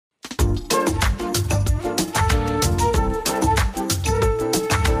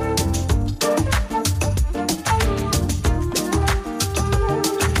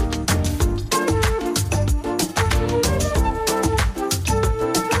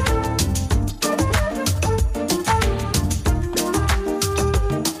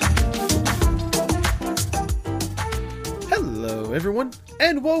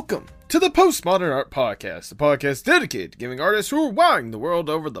and welcome to the Postmodern Art Podcast, a podcast dedicated to giving artists who are wowing the world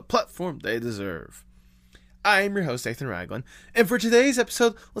over the platform they deserve. I am your host, Nathan Ragland, and for today's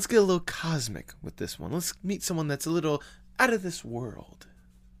episode, let's get a little cosmic with this one. Let's meet someone that's a little out of this world.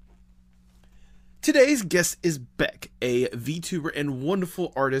 Today's guest is Beck, a VTuber and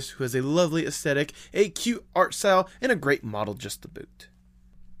wonderful artist who has a lovely aesthetic, a cute art style, and a great model just to boot.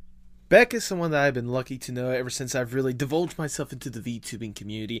 Beck is someone that I've been lucky to know ever since I've really divulged myself into the VTubing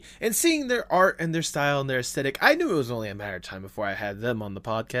community, and seeing their art and their style and their aesthetic, I knew it was only a matter of time before I had them on the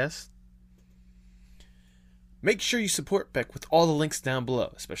podcast. Make sure you support Beck with all the links down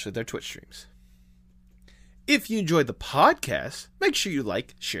below, especially their Twitch streams. If you enjoyed the podcast, make sure you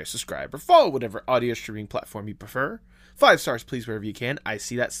like, share, subscribe, or follow whatever audio streaming platform you prefer. 5 stars please wherever you can. I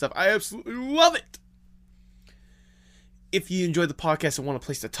see that stuff. I absolutely love it! If you enjoy the podcast and want a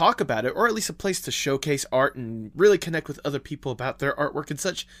place to talk about it, or at least a place to showcase art and really connect with other people about their artwork and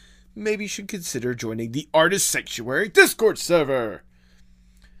such, maybe you should consider joining the Artist Sanctuary Discord server.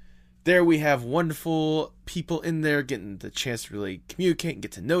 There we have wonderful people in there getting the chance to really communicate and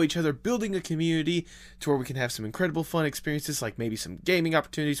get to know each other, building a community to where we can have some incredible fun experiences, like maybe some gaming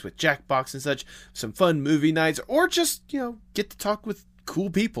opportunities with Jackbox and such, some fun movie nights, or just, get to talk with cool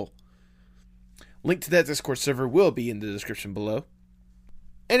people. Link to that Discord server will be in the description below.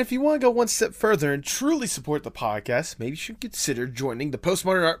 And if you want to go one step further and truly support the podcast, maybe you should consider joining the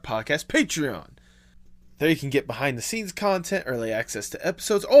Postmodern Art Podcast Patreon. There you can get behind the scenes content, early access to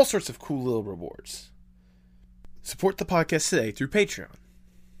episodes, all sorts of cool little rewards. Support the podcast today through Patreon.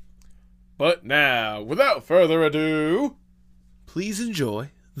 But now, without further ado, please enjoy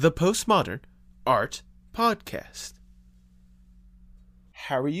the Postmodern Art Podcast.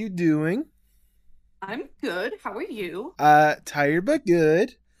 How are you doing? I'm good. How are you? Tired but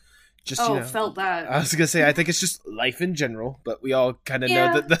good. Just felt that. I was gonna say I think it's just life in general, but we all kind of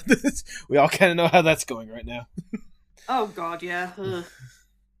know that we all kind of know how that's going right now. Oh God, yeah. Ugh.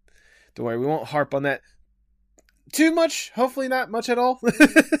 Don't worry, we won't harp on that too much. Hopefully, not much at all.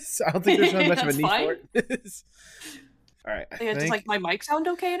 So I don't think there's not much of a need for it. All right. Does like my mic sound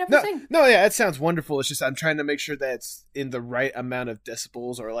okay and everything? No, yeah, it sounds wonderful. It's just I'm trying to make sure that it's in the right amount of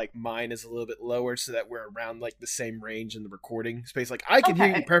decibels, or like mine is a little bit lower, so that we're around like the same range in the recording space. Like I can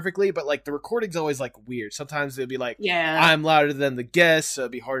hear you perfectly, but like the recording's always like weird. Sometimes it'll be like, I'm louder than the guest, so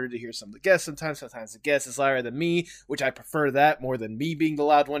it'd be harder to hear some of the guests. Sometimes the guest is louder than me, which I prefer that more than me being the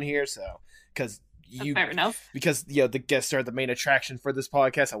loud one here. So because. Fair enough. Because the guests are the main attraction for this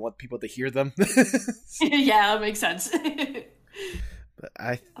podcast. I want people to hear them. Yeah, that makes sense. But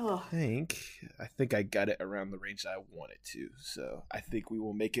I think I got it around the range that I want it to. So I think we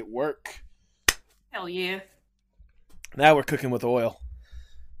will make it work. Hell yeah. Now we're cooking with oil.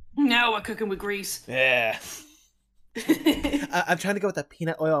 Now we're cooking with grease. Yeah. I'm trying to go with the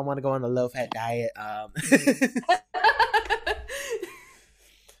peanut oil. I want to go on a low-fat diet.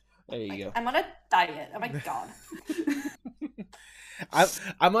 There you go. I'm on a diet. Oh my God.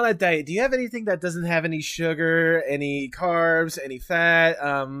 I'm on a diet. Do you have anything that doesn't have any sugar, any carbs, any fat?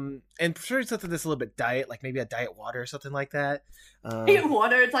 And prefer something that's a little bit diet, like maybe a diet water or something like that. Diet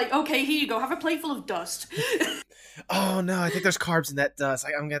water? It's like, okay, here you go. Have a plate full of dust. Oh no, I think there's carbs in that dust.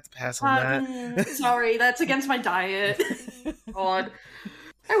 I'm gonna have to pass on that. Sorry, that's against my diet. God.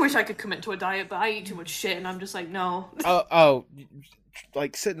 I wish I could commit to a diet, but I eat too much shit, and I'm just like, no. Oh.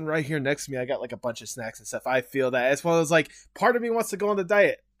 Like sitting right here next to me, I got like a bunch of snacks and stuff. I feel that as well as like part of me wants to go on the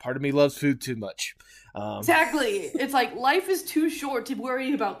diet, part of me loves food too much. Exactly. It's like life is too short to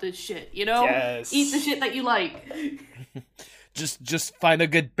worry about this shit, Yes. Eat the shit that you like. just find a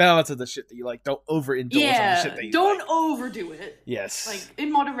good balance of the shit that you like. Don't overindulge on the shit that you don't overdo it. Yes. Like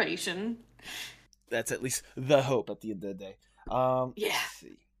in moderation. That's at least the hope at the end of the day. Yeah. Let's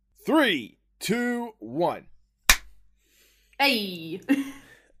see. 3, 2, 1. Hey.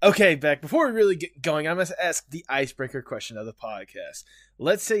 Okay, Beck, before we really get going, I must ask the icebreaker question of the podcast.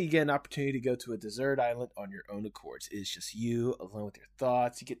 Let's say you get an opportunity to go to a desert island on your own accord. It's just you, alone with your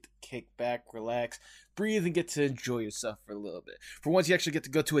thoughts. You get to kick back, relax, breathe, and get to enjoy yourself for a little bit. For once, you actually get to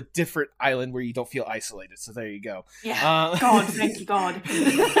go to a different island where you don't feel isolated. So there you go. Yeah. God, thank you, God.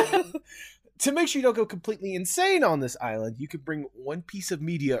 To make sure you don't go completely insane on this island, you could bring one piece of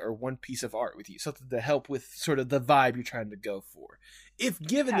media or one piece of art with you, something to help with sort of the vibe you're trying to go for. If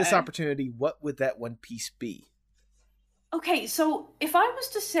given this opportunity, what would that one piece be? Okay, so if I was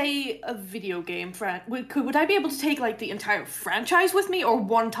to say a video game, would I be able to take like the entire franchise with me, or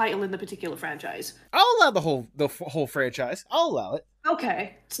one title in the particular franchise? I'll allow the whole franchise. I'll allow it.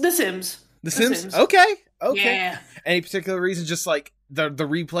 Okay, it's The Sims. The Sims? Okay. Yeah. Any particular reason? Just like the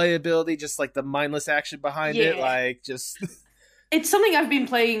replayability, just like the mindless action behind it, like just It's something I've been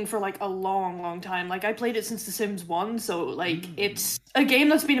playing for like a long, long time. Like I played it since The Sims 1, so like it's a game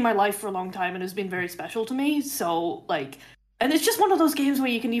that's been in my life for a long time and has been very special to me. So like, and it's just one of those games where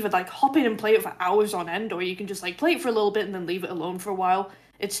you can either like hop in and play it for hours on end, or you can just like play it for a little bit and then leave it alone for a while.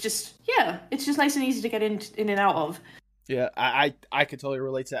 It's just it's just nice and easy to get in and out of. Yeah, I could totally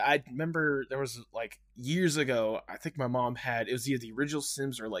relate to that. I remember there was like years ago, I think my mom had, it was either the original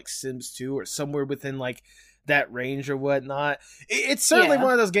Sims or like Sims 2 or somewhere within like that range or whatnot. It's certainly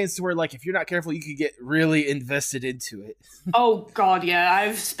one of those games to where like if you're not careful, you could get really invested into it. Oh god, yeah.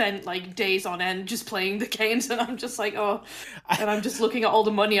 I've spent like days on end just playing the games and I'm just like, oh, and I'm just looking at all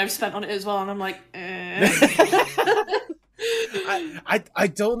the money I've spent on it as well and I'm like, I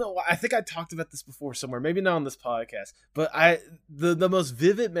don't know. I think I talked about this before somewhere, maybe not on this podcast, but the most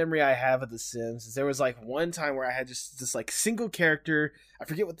vivid memory I have of The Sims is there was like one time where I had just this like single character. I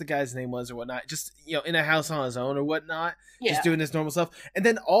forget what the guy's name was or whatnot. Just, you know, in a house on his own or whatnot, just doing his normal stuff. And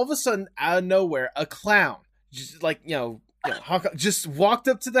then all of a sudden, out of nowhere, a clown just like, just walked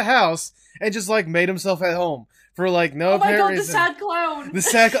up to the house and just like made himself at home. For like no apparent reason. The sad clown. The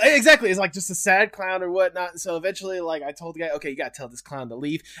sad exactly. It's like just a sad clown or whatnot. And so eventually, like I told the guy, okay, you gotta tell this clown to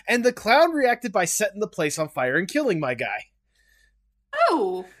leave. And the clown reacted by setting the place on fire and killing my guy.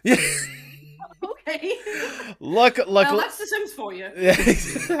 Oh. Yeah. Okay. Well, that's The Sims for you.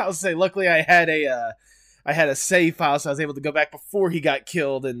 I'll say, luckily I had a save file, so I was able to go back before he got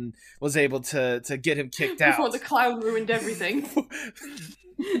killed and was able to get him kicked out. Before the clown ruined everything.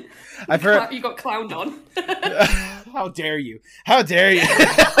 I've heard you got clowned on. How dare you? How dare you?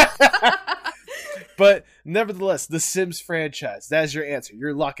 But nevertheless, the Sims franchise, that's your answer.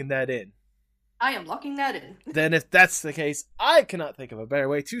 You're locking that in. I am locking that in. Then if that's the case, I cannot think of a better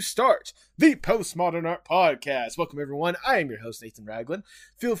way to start the Postmodern Art Podcast. Welcome everyone. I am your host, Nathan Ragland.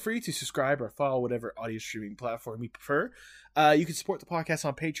 Feel free to subscribe or follow whatever audio streaming platform you prefer. You can support the podcast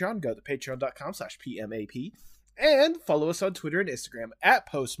on Patreon. Go to patreon.com/PMAP. And follow us on Twitter and Instagram at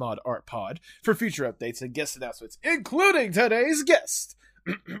PostmodArtPod for future updates and guest announcements, including today's guest.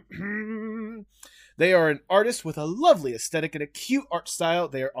 They are an artist with a lovely aesthetic and a cute art style.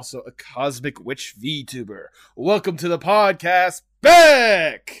 They are also a cosmic witch VTuber. Welcome to the podcast,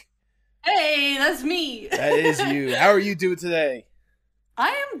 Beck! Hey, that's me! That is you. How are you doing today? I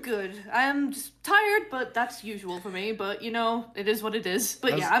am good. I am just tired, but that's usual for me. But you know, it is what it is.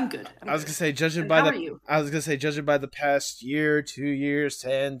 But yeah, I'm good. I was gonna say, judging by the past year, 2 years,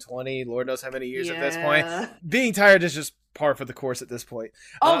 10, 20, Lord knows how many years at this point, being tired is just par for the course at this point.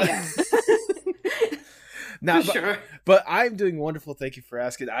 Oh yeah. Sure. But I'm doing wonderful. Thank you for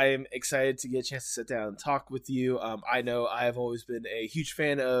asking. I am excited to get a chance to sit down and talk with you. I know I have always been a huge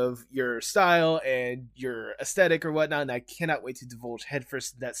fan of your style and your aesthetic or whatnot, and I cannot wait to divulge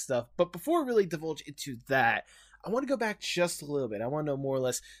headfirst into that stuff. But before we really divulge into that, I want to go back just a little bit. I want to know more or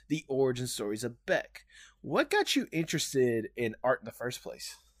less the origin stories of Beck. What got you interested in art in the first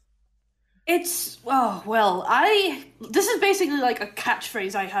place? This is basically like a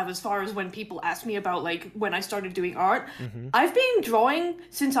catchphrase I have as far as when people ask me about like when I started doing art. Mm-hmm. I've been drawing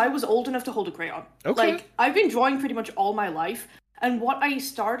since I was old enough to hold a crayon. Okay. Like I've been drawing pretty much all my life. And what I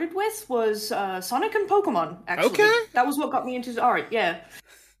started with was Sonic and Pokemon, actually. Okay. That was what got me into art, yeah.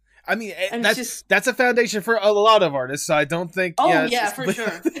 I mean, that's a foundation for a lot of artists, so I don't think... Oh, yeah, for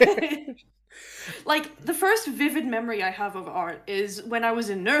sure. Like, the first vivid memory I have of art is when I was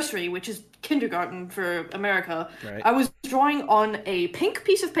in nursery, which is kindergarten for America. Right. I was drawing on a pink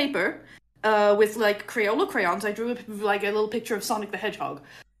piece of paper with, like, Crayola crayons. I drew, like, a little picture of Sonic the Hedgehog.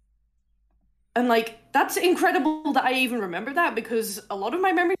 And, like, that's incredible that I even remember that, because a lot of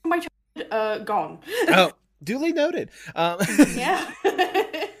my memory from my childhood, gone. Oh, duly noted. Yeah.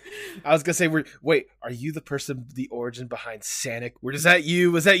 I was gonna say, wait, are you the person, the origin behind Sonic? Was that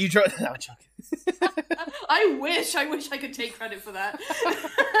you? Was that you drawing? No, I'm joking. I wish I could take credit for that.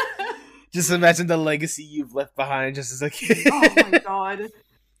 Just imagine the legacy you've left behind just as a kid. Oh my god.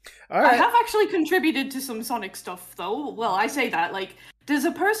 All right. I have actually contributed to some Sonic stuff, though. Well, I say that, like, there's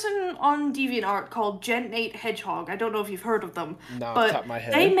a person on DeviantArt called Gen8 Hedgehog. I don't know if you've heard of them. No, off the top of my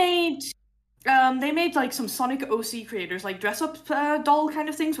head. They made like some Sonic OC creators, like dress-up doll kind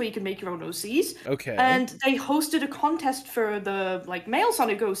of things where you can make your own OCs. Okay. And they hosted a contest for the like male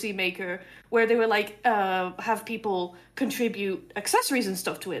Sonic OC maker where they were like have people contribute accessories and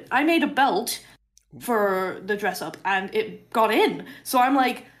stuff to it. I made a belt for the dress-up and it got in. So I'm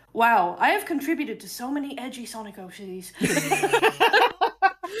like, wow, I have contributed to so many edgy Sonic OCs.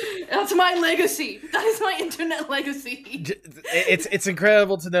 That's my legacy. That is my internet legacy. It's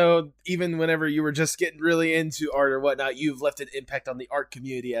incredible to know, even whenever you were just getting really into art or whatnot, you've left an impact on the art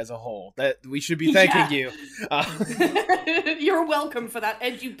community as a whole. That we should be thanking you. You're welcome for that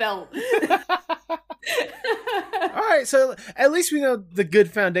edu belt. All right, so at least we know the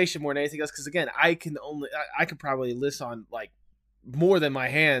good foundation more than anything else. Because again, I could probably list on like more than my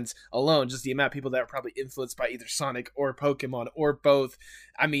hands alone, just the amount of people that are probably influenced by either Sonic or Pokemon or both.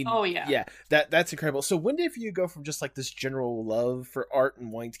 I mean, yeah, that's incredible. So when did you go from just like this general love for art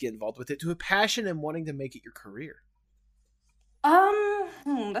and wanting to get involved with it to a passion and wanting to make it your career?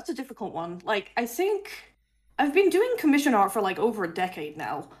 That's a difficult one. Like, I think I've been doing commission art for like over a decade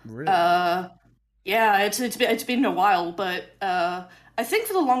now. Really? Yeah, it's been a while, but I think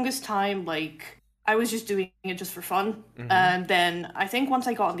for the longest time, like, I was just doing it just for fun. And then I think once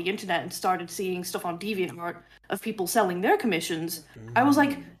I got on the internet and started seeing stuff on DeviantArt of people selling their commissions, I was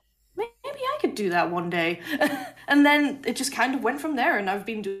like, maybe I could do that one day. And then it just kind of went from there, and I've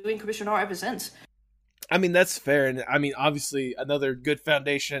been doing commission art ever since. I mean, that's fair. And I mean, obviously, another good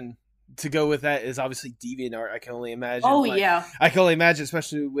foundation to go with that is obviously DeviantArt. I can only imagine. Oh, yeah. I can only imagine,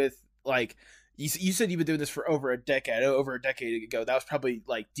 especially with, like, you said you've been doing this for over a decade. Over a decade ago, that was probably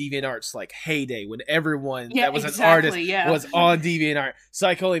like DeviantArt's like heyday when everyone that was an artist was on DeviantArt. So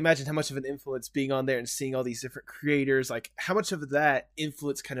I can only imagine how much of an influence being on there and seeing all these different creators, like how much of that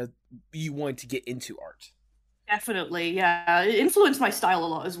influence kind of you wanting to get into art. Definitely, yeah. It influenced my style a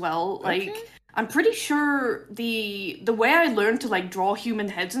lot as well. Like, I'm pretty sure the way I learned to like draw human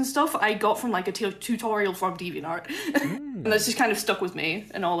heads and stuff, I got from like a tutorial from DeviantArt, and that's just kind of stuck with me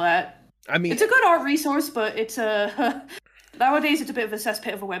and all that. I mean, it's a good art resource, but it's nowadays it's a bit of a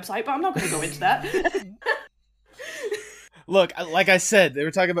cesspit of a website. But I'm not going to go into that. Look, like I said, they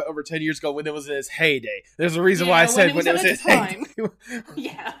were talking about over 10 years ago when it was in its heyday. There's a reason why I said when it was in its heyday.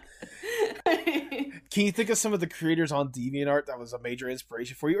 Yeah. Can you think of some of the creators on DeviantArt that was a major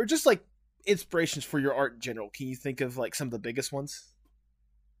inspiration for you, or just like inspirations for your art in general? Can you think of like some of the biggest ones?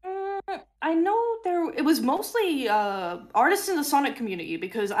 I know it was mostly artists in the Sonic community,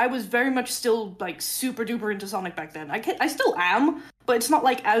 because I was very much still like super duper into Sonic back then. I still am, but it's not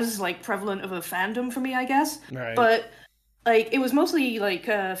like as like prevalent of a fandom for me, I guess. Right. But like it was mostly like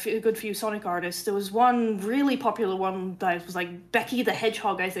a good few Sonic artists. There was one really popular one that was like Becky the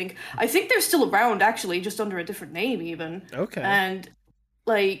Hedgehog, I think. I think they're still around actually, just under a different name even. Okay. And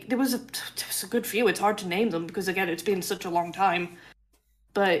like there was a good few. It's hard to name them because again, it's been such a long time.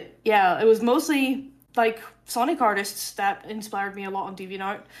 But yeah, it was mostly like Sonic artists that inspired me a lot on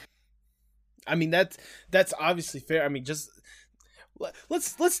DeviantArt. I mean, that's obviously fair. I mean, just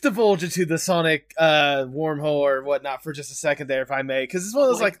let's divulge into the Sonic wormhole or whatnot for just a second there, if I may, because it's one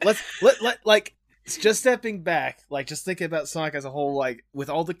of those like let like just stepping back, like just thinking about Sonic as a whole, like with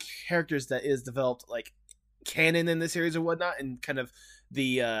all the characters that is developed, like canon in the series or whatnot, and kind of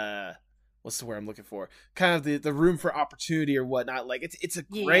the what's the word I'm looking for? Kind of the room for opportunity or whatnot. Like it's a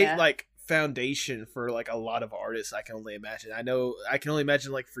great like foundation for like a lot of artists. I can only imagine. I can only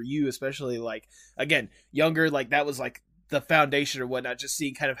imagine like for you, especially like again younger, like that was like the foundation or whatnot. Just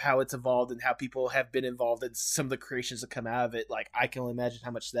seeing kind of how it's evolved and how people have been involved in some of the creations that come out of it. Like I can only imagine how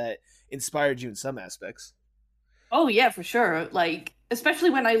much that inspired you in some aspects. Oh yeah, for sure. Like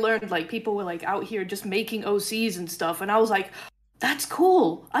especially when I learned like people were like out here just making OCs and stuff, and I was like, that's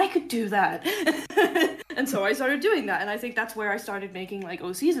cool. I could do that. And so I started doing that, and I think that's where I started making like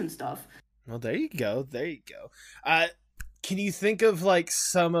OCs and stuff. Well, there you go. Can you think of like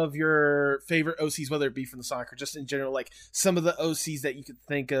some of your favorite OCs, whether it be from the Sonic or just in general, like some of the OCs that you could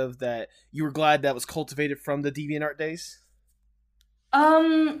think of that you were glad that was cultivated from the DeviantArt days?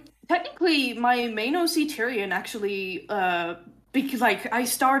 Technically my main OC Tyrion actually because like I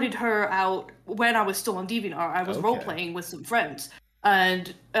started her out when I was still on DeviantArt. I was role playing with some friends,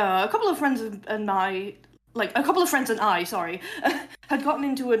 and a couple of friends and I, sorry, had gotten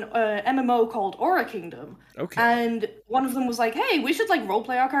into an MMO called Aura Kingdom. Okay. And one of them was like, "Hey, we should like role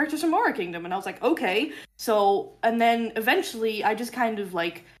play our characters from Aura Kingdom," and I was like, "Okay." So, and then eventually, I just kind of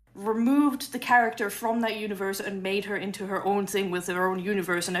like removed the character from that universe and made her into her own thing with her own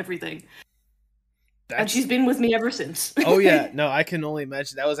universe and everything. And she's been with me ever since. Oh yeah, no, I can only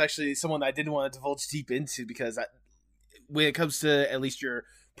imagine. That was actually someone I didn't want to divulge deep into, because when it comes to at least your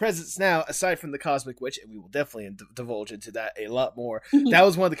presence now, aside from the Cosmic Witch, and we will definitely divulge into that a lot more, that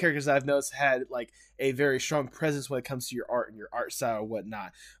was one of the characters that I've noticed had like a very strong presence when it comes to your art and your art style or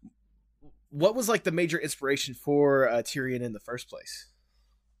whatnot. What was like the major inspiration for Tyrion in the first place?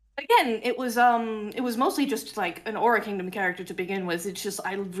 again, it was mostly just like an Aura Kingdom character to begin with. It's just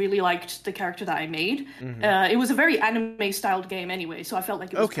I really liked the character that I made. It was a very anime styled game anyway, so I felt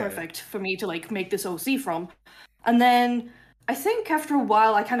like it was perfect for me to like make this OC from. And then I think after a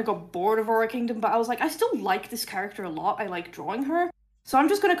while I kind of got bored of Aura Kingdom, but I was like, I still like this character a lot. I like drawing her. So I'm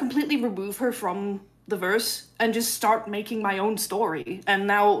just gonna completely remove her from the verse and just start making my own story. And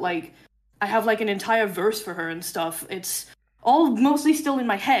now like I have like an entire verse for her and stuff. It's all mostly still in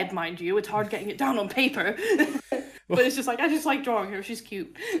my head, mind you. It's hard getting it down on paper. But it's just like, I just like drawing her. She's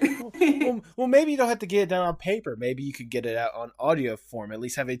cute. well, maybe you don't have to get it down on paper. Maybe you could get it out on audio form. At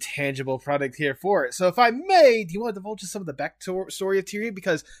least have a tangible product here for it. So if I may, do you want to divulge some of the backstory of Tyrion?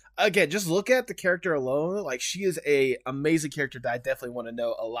 Because, again, just look at the character alone. Like, she is a amazing character that I definitely want to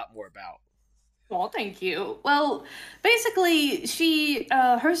know a lot more about. Well, thank you. Well, basically,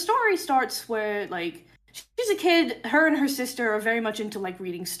 her story starts where, like, she's a kid. Her and her sister are very much into, like,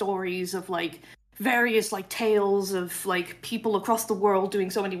 reading stories of, like, various like tales of like people across the world doing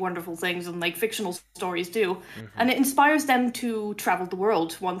so many wonderful things, and like fictional stories do. And it inspires them to travel the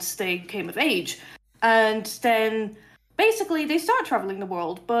world once they came of age. And then basically they start traveling the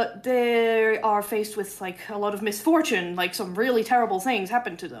world, but they are faced with like a lot of misfortune, like some really terrible things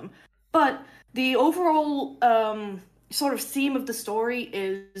happen to them. But the overall sort of theme of the story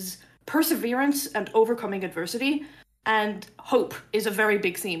is perseverance and overcoming adversity. And hope is a very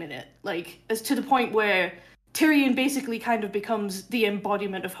big theme in it, like as to the point where Tyrion basically kind of becomes the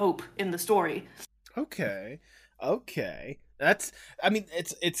embodiment of hope in the story. Okay. I mean,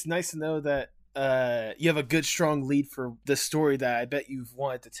 it's nice to know that you have a good strong lead for this story that I bet you've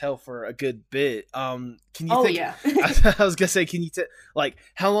wanted to tell for a good bit. Can you think, yeah. I was gonna say, can you like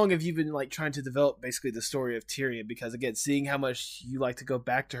how long have you been like trying to develop basically the story of Tyrion? Because again, seeing how much you like to go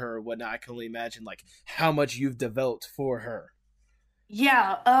back to her or whatnot, I can only imagine like how much you've developed for her.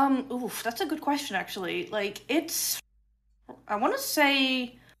 Yeah, oof, that's a good question actually. Like I want to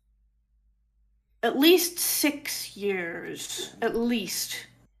say at least 6 years, at least.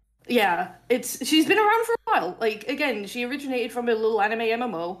 Yeah, she's been around for a while. Like again, she originated from a little anime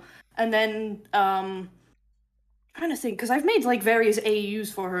MMO, and then I'm trying to think because I've made like various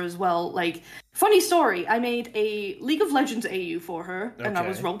AUs for her as well. Like funny story, I made a League of Legends AU for her, and I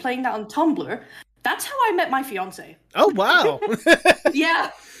was role playing that on Tumblr. That's how I met my fiance. Oh wow!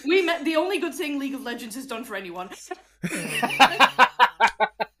 Yeah, we met. The only good thing League of Legends has done for anyone.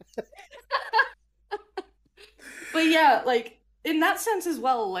 But yeah, like in that sense as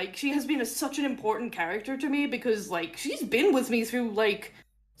well, like she has been such an important character to me because like she's been with me through like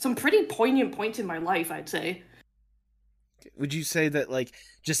some pretty poignant points in my life, I'd say. Would you say that like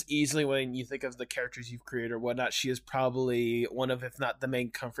just easily when you think of the characters you've created or whatnot, she is probably one of, if not the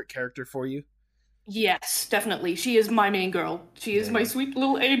main comfort character for you? Yes, definitely. She is my main girl. She is my sweet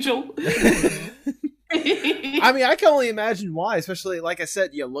little angel. I mean, I can only imagine why, especially like I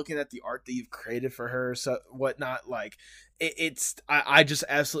said, looking at the art that you've created for her, so whatnot. Like, I just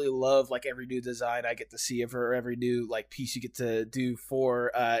absolutely love like every new design I get to see of her, every new like piece you get to do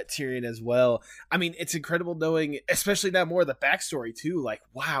for Tyrion as well. I mean, it's incredible knowing, especially now more of the backstory too. Like,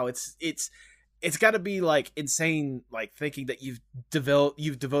 wow, it's got to be like insane, like thinking that you've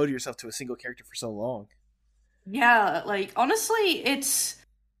devoted yourself to a single character for so long. Yeah, like honestly, it's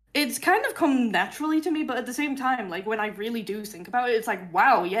kind of come naturally to me, but at the same time, like when I really do think about it, it's like,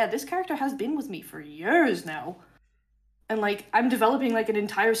 wow, yeah, this character has been with me for years now. And like I'm developing like an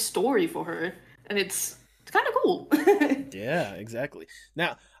entire story for her, and it's kind of cool. Yeah, exactly.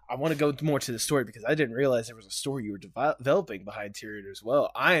 Now, I want to go more to the story because I didn't realize there was a story you were developing behind Tyrion as well.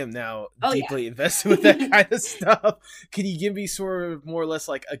 I am now deeply invested with that kind of stuff. Can you give me sort of more or less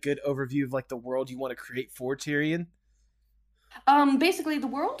like a good overview of like the world you want to create for Tyrion? Basically, the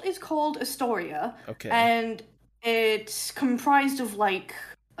world is called Astoria. Okay. And it's comprised of like,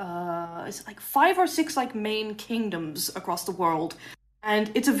 is it like 5 or 6 like main kingdoms across the world.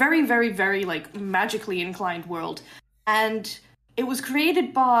 And it's a very, very, very like magically inclined world. And it was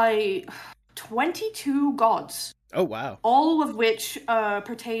created by 22 gods. Oh, wow. All of which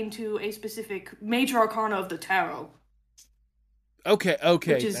pertain to a specific major arcana of the tarot. Okay. I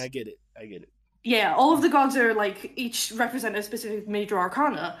get it. Yeah, all of the gods are like each represent a specific major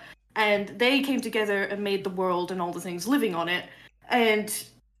arcana, and they came together and made the world and all the things living on it. And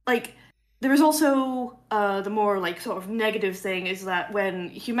like there is also the more like sort of negative thing is that when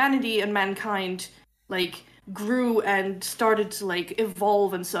humanity and mankind like grew and started to like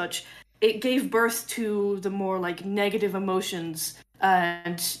evolve and such, it gave birth to the more like negative emotions,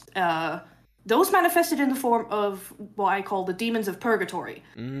 and those manifested in the form of what I call the demons of purgatory.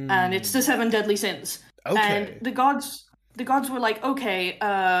 And it's the 7 deadly sins. Okay. And the gods the gods were like, okay,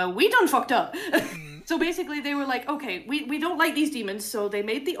 we done fucked up. So basically they were like, okay, we don't like these demons, so they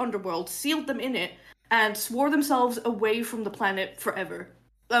made the underworld, sealed them in it, and swore themselves away from the planet forever.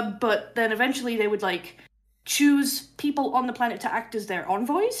 But then eventually they would like choose people on the planet to act as their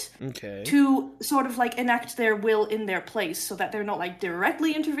envoys, Okay. to sort of like enact their will in their place, so that they're not like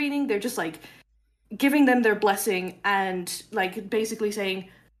directly intervening, they're just like giving them their blessing and like basically saying,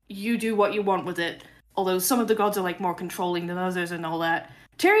 you do what you want with it. Although some of the gods are like more controlling than others and all that.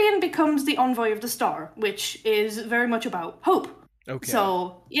 Tyrion becomes the envoy of the star, which is very much about hope. Okay.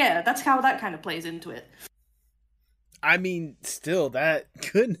 So yeah, that's how that kind of plays into it. I mean, still, that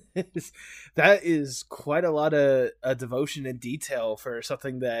goodness, that is quite a lot of devotion and detail for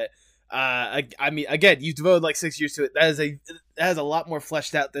something that. I mean, again, you've devoted like 6 years to it. That has a lot more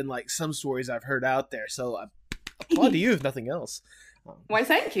fleshed out than like some stories I've heard out there. So I applaud to you, if nothing else. Why,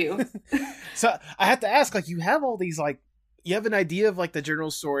 thank you. So I have to ask, like, you have all these like, you have an idea of like the general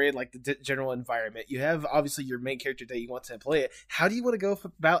story and like the general environment. You have obviously your main character that you want to play it. How do you want to go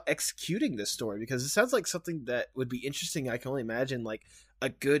about executing this story? Because it sounds like something that would be interesting. I can only imagine like a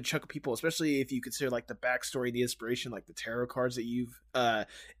good chunk of people, especially if you consider like the backstory, the inspiration, like the tarot cards that you've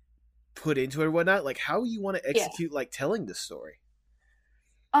put into it or whatnot. Like, how you want to execute like telling this story?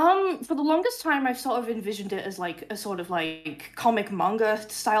 For the longest time, I've sort of envisioned it as like a sort of like comic manga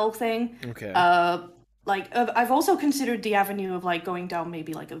style thing. Okay. Like I've also considered the avenue of like going down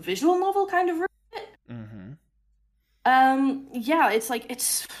maybe like a visual novel kind of route. Yeah, it's like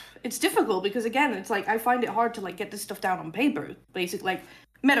it's difficult because again, it's like I find it hard to like get this stuff down on paper. Basically, like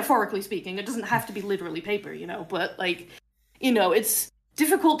metaphorically speaking, it doesn't have to be literally paper, you know. But like, you know, it's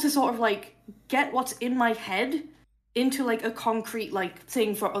difficult to sort of like get what's in my head into like a concrete like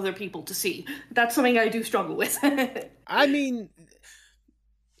thing for other people to see. That's something I do struggle with. I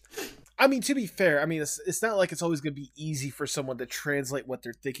mean, to be fair, I mean, it's not like it's always going to be easy for someone to translate what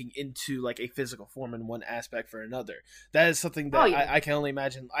they're thinking into like a physical form in one aspect for another. That is something that I can only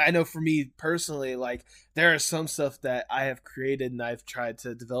imagine. I know for me personally, like there are some stuff that I have created and I've tried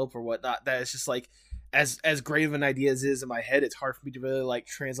to develop or whatnot that is just like, as great of an idea as it is in my head, it's hard for me to really like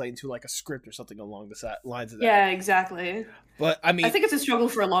translate into like a script or something along the lines of that. Yeah, exactly. But I mean, I think it's a struggle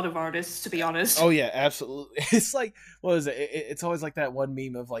for a lot of artists, to be honest. Oh yeah, absolutely. It's like, what is it? It's always like that one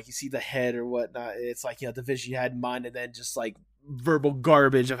meme of like you see the head or whatnot. It's like, you know, the vision you had in mind, and then just like verbal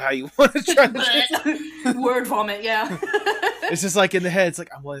garbage of how you want to try to word vomit. Yeah. It's just like in the head, it's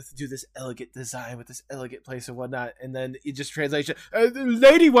like I wanted to do this elegant design with this elegant place and whatnot, and then it just translates,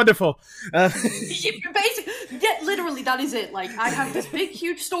 "Lady Wonderful." Basically, yeah, literally, that is it. Like I have this big,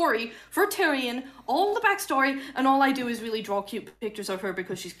 huge story for Tyrion, all the backstory, and all I do is really draw cute pictures of her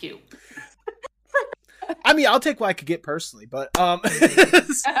because she's cute. I mean, I'll take what I could get personally, but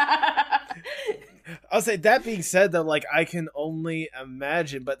I'll say that being said though, like I can only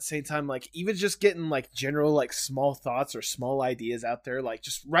imagine, but at the same time, like even just getting like general like small thoughts or small ideas out there, like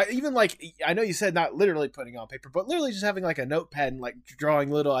just right, even like I know you said not literally putting on paper, but literally just having like a notepad and like drawing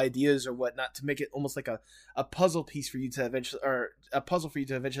little ideas or whatnot to make it almost like a puzzle piece for you to eventually, or a puzzle for you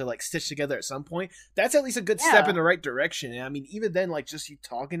to eventually like stitch together at some point. That's at least a good step in the right direction. And I mean, even then, like just you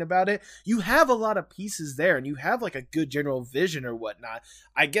talking about it, you have a lot of pieces there, and you have like a good general vision or whatnot.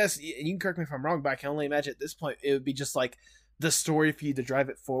 I guess, and you can correct me if I'm wrong, but I can only imagine at this point it would be just like the story for you to drive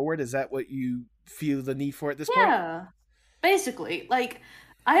it forward. Is that what you feel the need for at this point? Yeah, basically. Like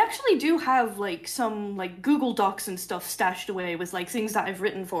I actually do have like some like Google Docs and stuff stashed away with like things that I've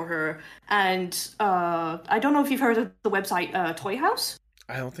written for her, and I don't know if you've heard of the website Toy House.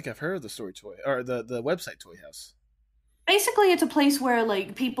 I don't think I've heard of the story toy or the website Toy House. Basically, it's a place where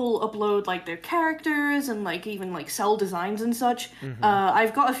like people upload like their characters and like even like sell designs and such.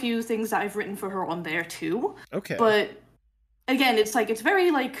 I've got a few things that I've written for her on there too. Okay. But again, it's like it's very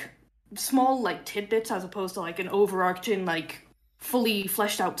like small like tidbits as opposed to like an overarching like fully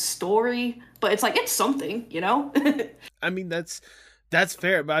fleshed out story. But it's like it's something, you know? I mean that's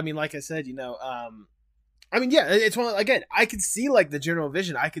fair, but I mean like I said, you know, I mean, yeah, it's one. Again, I could see like the general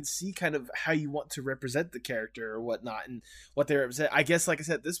vision. I could see kind of how you want to represent the character or whatnot, and what they represent. I guess, like I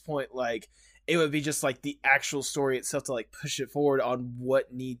said, at this point, like it would be just like the actual story itself to like push it forward on what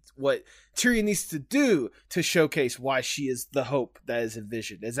Tyrion needs to do to showcase why she is the hope that is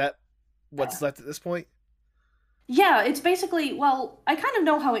envisioned. Is that what's left at this point? Yeah, it's basically. Well, I kind of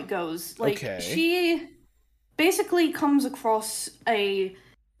know how it goes. Like she basically comes across a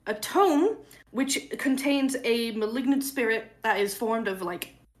tome which contains a malignant spirit that is formed of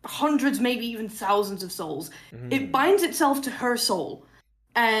like hundreds, maybe even thousands of souls. It binds itself to her soul,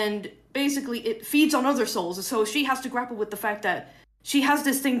 and basically it feeds on other souls, so she has to grapple with the fact that she has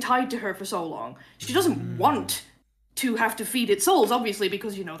this thing tied to her for so long. She doesn't want to have to feed its souls, obviously,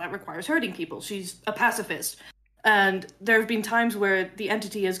 because, that requires hurting people. She's a pacifist. And there have been times where the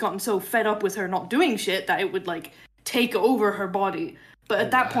entity has gotten so fed up with her not doing shit that it would, like, take over her body. But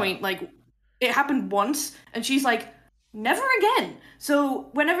at that point, like, it happened once, and she's like, never again. So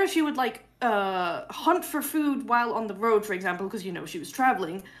whenever she would, like, hunt for food while on the road, for example, because, she was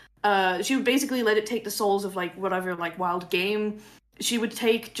traveling, she would basically let it take the souls of, like, whatever, like, wild game she would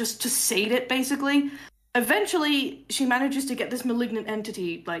take just to sate it, basically. Eventually, she manages to get this malignant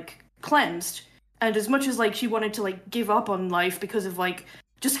entity, like, cleansed. And as much as, like, she wanted to, like, give up on life because of, like,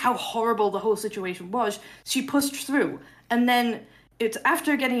 just how horrible the whole situation was, she pushed through. And then it's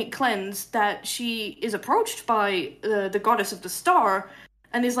after getting it cleansed that she is approached by the goddess of the star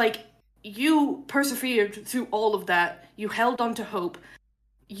and is like, you persevered through all of that. You held on to hope.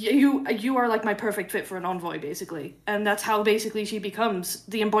 You are, like, my perfect fit for an envoy, basically. And that's how, basically, she becomes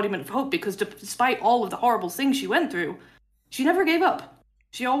the embodiment of hope, because despite all of the horrible things she went through, she never gave up.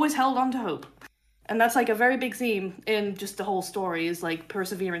 She always held on to hope. And that's, like, a very big theme in just the whole story, is, like,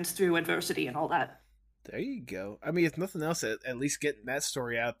 perseverance through adversity and all that. There you go. I mean, if nothing else, at least getting that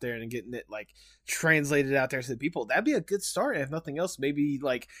story out there and getting it, like, translated out there to the people, that'd be a good start. And if nothing else, maybe,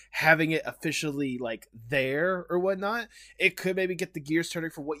 like, having it officially, like, there or whatnot, it could maybe get the gears turning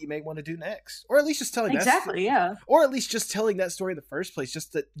for what you may want to do next. Or at least just telling exactly, yeah. Or at least just telling that story in the first place,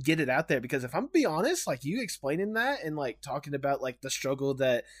 just to get it out there. Because if I'm being honest, like, you explaining that and, like, talking about, like, the struggle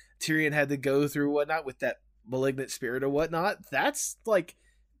that Tyrion had to go through and whatnot with that malignant spirit or whatnot,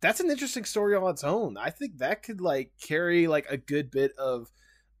 that's an interesting story on its own. I think that could, like, carry, like, a good bit of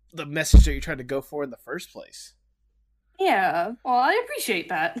the message that you're trying to go for in the first place. Yeah, well, I appreciate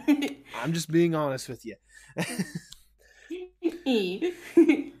that. I'm just being honest with you.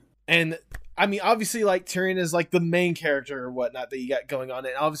 And, I mean, obviously, like, Tyrion is, like, the main character or whatnot that you got going on.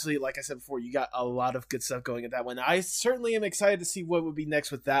 And obviously, like I said before, you got a lot of good stuff going at that one. I certainly am excited to see what would be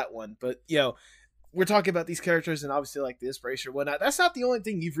next with that one. But, we're talking about these characters and obviously, like, the inspiration or whatnot. That's not the only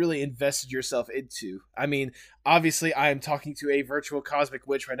thing you've really invested yourself into. I mean, obviously, I am talking to a virtual cosmic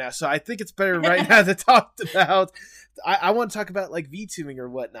witch right now, so I think it's better right now to talk about. I want to talk about, like, VTubing or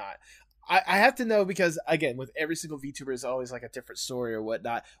whatnot. I have to know, because, again, with every single VTuber is always, like, a different story or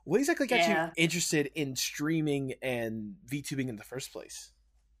whatnot. What exactly got you interested in streaming and VTubing in the first place?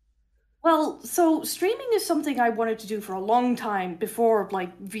 Well, so streaming is something I wanted to do for a long time before,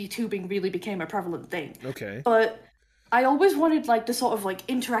 like, VTubing really became a prevalent thing. Okay. But I always wanted, like, the sort of, like,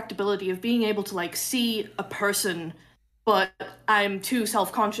 interactability of being able to, like, see a person, but I'm too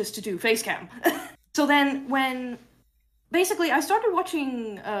self-conscious to do facecam. So then when... Basically, I started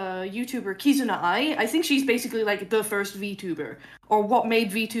watching YouTuber Kizuna Ai. I think she's basically, like, the first VTuber, or what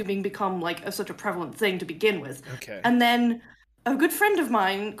made VTubing become, like, such a prevalent thing to begin with. Okay. And then a good friend of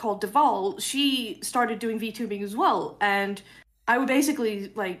mine called Deval, she started doing VTubing as well, and I would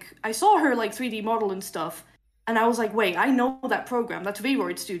basically, like, I saw her, like, 3D model and stuff, and I was like, wait, I know that program, that's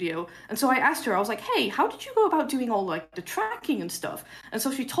Vroid Studio. And so I asked her, I was like, hey, how did you go about doing all, like, the tracking and stuff? And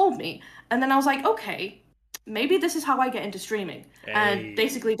so she told me, and then I was like, okay, maybe this is how I get into streaming. Hey. And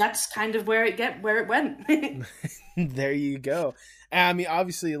basically that's kind of where it went. There you go. And I mean,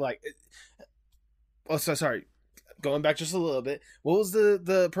 obviously, like, oh, so sorry, going back just a little bit, what was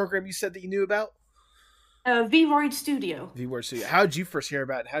the program you said that you knew about? Vroid Studio. Vroid Studio. How did you first hear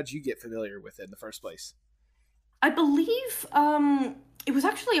about it? How did you get familiar with it in the first place? I believe it was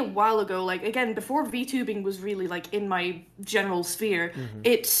actually a while ago, like, again, before VTubing was really, like, in my general sphere. Mm-hmm.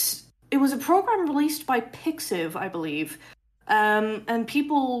 It was a program released by Pixiv, I believe. And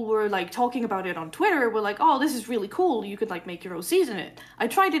people were, like, talking about it on Twitter, were like, oh, this is really cool, you could, like, make your own season in it. I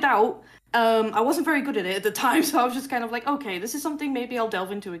tried it out. I wasn't very good at it at the time, so I was just kind of like, okay, this is something maybe I'll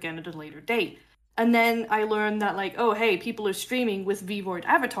delve into again at a later date. And then I learned that, like, oh, hey, people are streaming with Vroid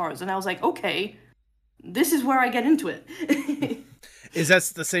avatars, and I was like, okay, this is where I get into it. Is that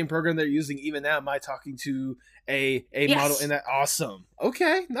the same program they're using even now? Am I talking to a yes. model in that? Awesome.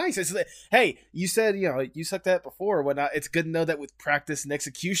 Okay, nice. Hey, you said, you sucked at before or whatnot. It's good to know that with practice and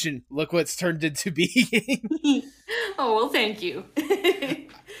execution, look what it's turned into being. Oh, well, thank you.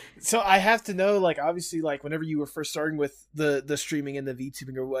 So I have to know, like, obviously, like, whenever you were first starting with the streaming and the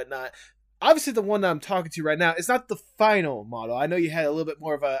VTubing or whatnot, obviously the one that I'm talking to right now is not the final model. I know you had a little bit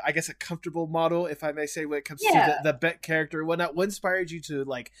more of a comfortable model, if I may say, when it comes to the Bet character and whatnot. What inspired you to,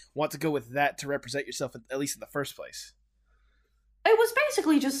 like, want to go with that to represent yourself, at least in the first place? It was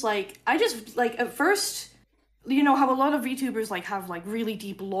basically just, like, at first, you know how a lot of VTubers, like, have, like, really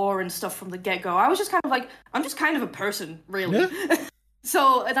deep lore and stuff from the get-go. I was just kind of like, I'm just kind of a person, really. Yeah.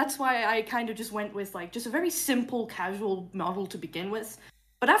 So that's why I kind of just went with, like, just a very simple, casual model to begin with.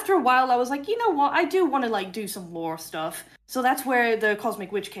 But after a while, I was like, you know what? I do want to like do some lore stuff. So that's where the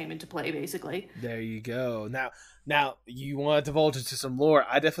Cosmic Witch came into play, basically. There you go. Now you want to divulge into some lore.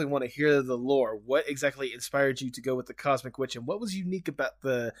 I definitely want to hear the lore. What exactly inspired you to go with the Cosmic Witch, and what was unique about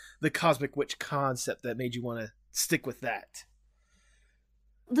the Cosmic Witch concept that made you want to stick with that?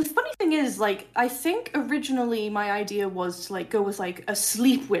 The funny thing is, like, I think originally my idea was to like go with like a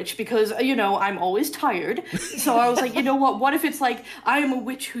sleep witch because I'm always tired. So I was like, you know what if it's like I am a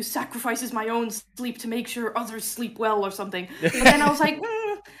witch who sacrifices my own sleep to make sure others sleep well or something. But then I was like,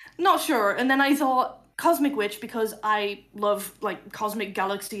 not sure. And then I thought Cosmic Witch because I love like cosmic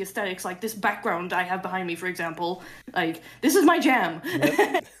galaxy aesthetics, like this background I have behind me, for example. Like, this is my jam.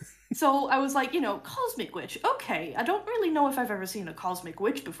 Yep. So I was like, Cosmic Witch. Okay, I don't really know if I've ever seen a Cosmic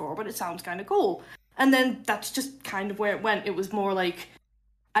Witch before, but it sounds kind of cool. And then that's just kind of where it went. It was more like,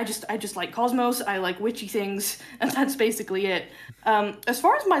 I just like cosmos, I like witchy things, and that's basically it. As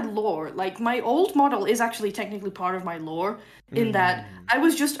far as my lore, like, my old model is actually technically part of my lore, in that I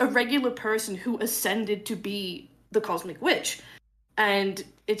was just a regular person who ascended to be the Cosmic Witch. And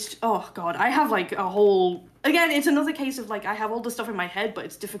it's, oh god, I have like a whole, again, it's another case of like I have all the stuff in my head, but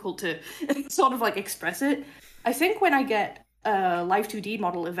it's difficult to sort of like express it. I think when I get a Live 2D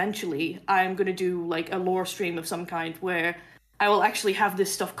model eventually, I'm going to do like a lore stream of some kind where I will actually have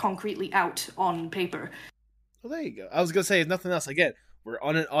this stuff concretely out on paper. Well, there you go. I was going to say, if nothing else, again, we're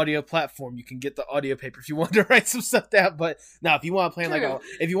on an audio platform. You can get the audio paper if you want to write some stuff down. But now, if you want to plan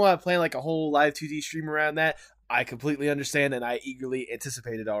like a whole Live 2D stream around that, I completely understand, and I eagerly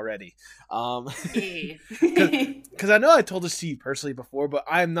anticipate it already. Because I know I told this to you personally before, but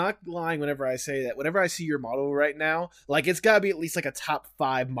I'm not lying whenever I say that. Whenever I see your model right now, like, it's got to be at least like a top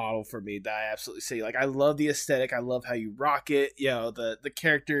 5 model for me that I absolutely say. Like, I love the aesthetic. I love how you rock it. The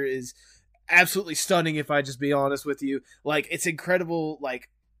character is absolutely stunning, if I just be honest with you. Like, it's incredible, like,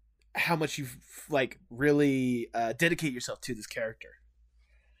 how much you've, like, really dedicate yourself to this character.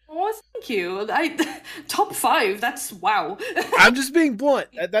 Oh, thank you. Top 5, that's wow. I'm just being blunt.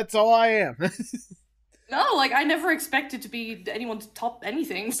 That's all I am. No, like, I never expected to be anyone to top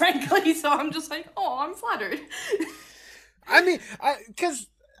anything, frankly, so I'm just like, oh, I'm flattered. I mean,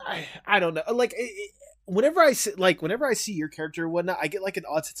 I don't know. Like, whenever I see your character or whatnot, I get like an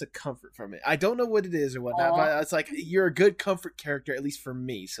odd sense of comfort from it. I don't know what it is or whatnot, but it's like, you're a good comfort character, at least for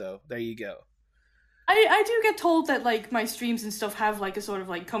me, so there you go. I do get told that, like, my streams and stuff have, like, a sort of,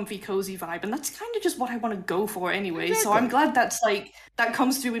 like, comfy, cozy vibe, and that's kind of just what I want to go for anyway, exactly. So I'm glad that's, like, that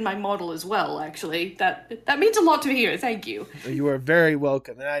comes through in my model as well, actually. That means a lot to hear, thank you. You are very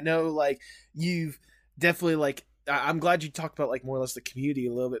welcome, and I know, like, you've definitely, like, I'm glad you talked about, like, more or less the community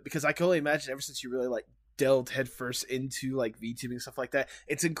a little bit, because I can only imagine ever since you really, like, delved headfirst into, like, VTubing and stuff like that,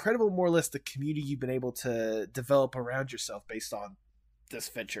 it's incredible more or less the community you've been able to develop around yourself based on this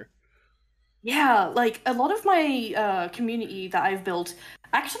venture. Yeah, like, a lot of my community that I've built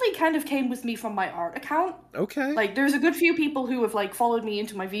actually kind of came with me from my art account. Okay. Like, there's a good few people who have, like, followed me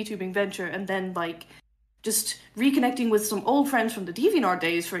into my VTubing venture, and then, like, just reconnecting with some old friends from the DeviantArt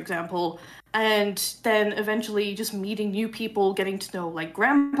days, for example, and then eventually just meeting new people, getting to know, like,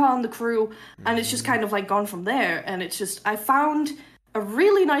 Grandpa and the crew, and it's just kind of, like, gone from there, and it's just, I found a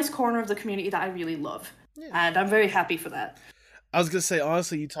really nice corner of the community that I really love, and I'm very happy for that. I was going to say,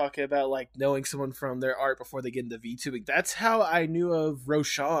 honestly, you talking about, like, knowing someone from their art before they get into VTubing. That's how I knew of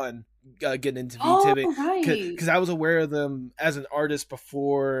Roshan getting into VTubing. Oh, right. Because I was aware of them as an artist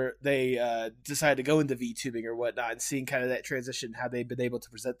before they decided to go into VTubing or whatnot, and seeing kind of that transition, how they've been able to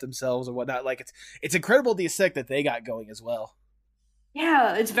present themselves or whatnot. Like, it's incredible the aesthetic that they got going as well.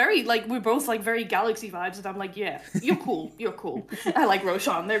 Yeah, it's very, like, we're both, like, very Galaxy vibes, and I'm like, yeah, you're cool, you're cool. I like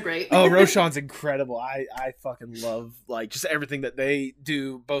Roshan, they're great. Oh, Roshan's incredible. I fucking love, like, just everything that they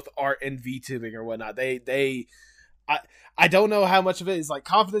do, both art and VTubing or whatnot. I don't know how much of it is, like,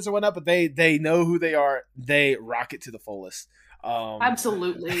 confidence or whatnot, but they know who they are. They rock it to the fullest.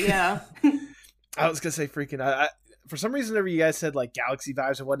 Absolutely, yeah. I was gonna say, freaking, I for some reason, whenever you guys said, like, Galaxy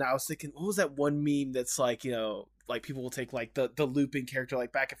vibes and whatnot, I was thinking, what was that one meme that's, like, like, people will take, like, the looping character,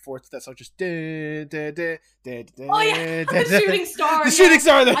 like, back and forth. That's all just oh yeah, the shooting star. The shooting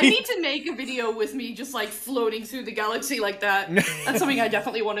star. I need to make a video with me just, like, floating through the galaxy like that. That's something I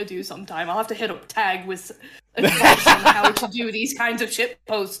definitely want to do sometime. I'll have to hit up Tag with advice on how to do these kinds of shit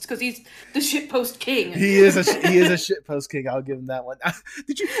posts, because he's the shit post king. He is a shit post king. I'll give him that one.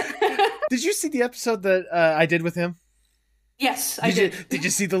 Did you see the episode that I did with him? Yes, I did. Did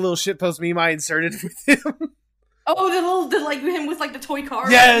you see the little shit post meme I inserted with him? Oh, the like him with, like, the toy car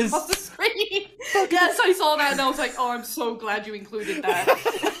yes! off the screen. Yes, I saw that and I was like, oh, I'm so glad you included that.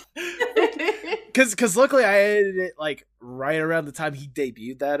 Because luckily I edited it like right around the time he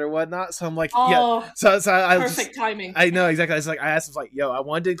debuted that or whatnot. So I'm like, oh, yeah. So I perfect timing. I know exactly. It's like I asked him like, yo, I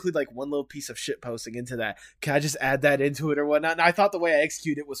wanted to include like one little piece of shit posting into that. Can I just add that into it or whatnot? And I thought the way I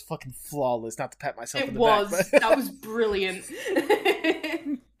executed it was fucking flawless. Not to pat myself in the back. But... That was brilliant.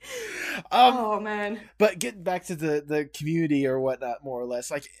 Oh man. But getting back to the community or whatnot, more or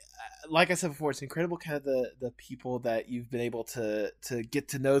less, like I said before, it's incredible kind of the people that you've been able to get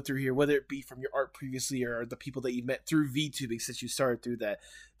to know through here, whether it be from your art previously or the people that you met through VTubing since you started through that.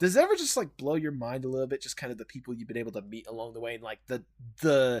 Does it ever just like blow your mind a little bit, just kind of the people you've been able to meet along the way, and like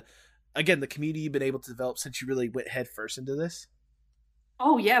the community you've been able to develop since you really went head first into this?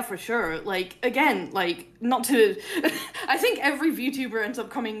 Oh yeah, for sure. Like, again, like, not to... I think every VTuber ends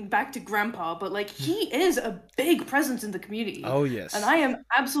up coming back to Grandpa, but, like, he is a big presence in the community. Oh, yes. And I am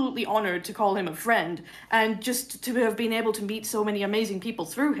absolutely honored to call him a friend, and just to have been able to meet so many amazing people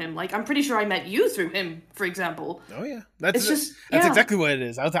through him. Like, I'm pretty sure I met you through him, for example. Oh, yeah. That's exactly what it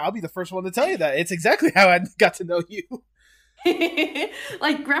is. I'll be the first one to tell you that. It's exactly how I got to know you.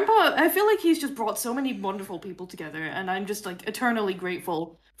 Like, Grandpa, I feel like he's just brought so many wonderful people together, and I'm just like eternally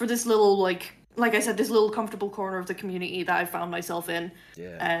grateful for this little like I said, this little comfortable corner of the community that I found myself in.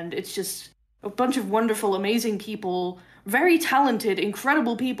 Yeah. And it's just a bunch of wonderful, amazing people, very talented,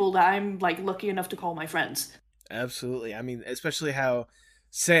 incredible people that I'm like lucky enough to call my friends. Absolutely. I mean, especially how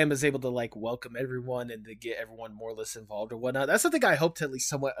Sam is able to like welcome everyone and to get everyone more or less involved or whatnot. That's something I hope to at least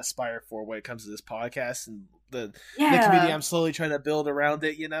somewhat aspire for when it comes to this podcast and the community I'm slowly trying to build around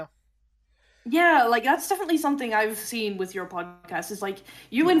it, you know? Yeah, like that's definitely something I've seen with your podcast is like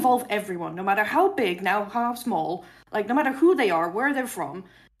you involve everyone, no matter how big, now how small, like no matter who they are, where they're from.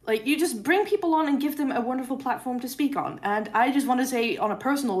 Like you just bring people on and give them a wonderful platform to speak on. And I just want to say on a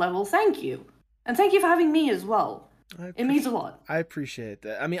personal level, thank you. And thank you for having me as well. It means a lot. I appreciate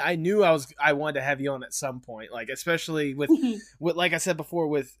that. I mean, I knew I wanted to have you on at some point, like especially with like I said before,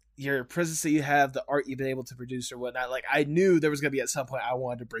 with your presence that you have, the art you've been able to produce or whatnot. Like I knew there was gonna be at some point I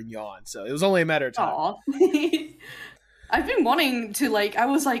wanted to bring you on, so it was only a matter of time. Aww. I've been wanting to I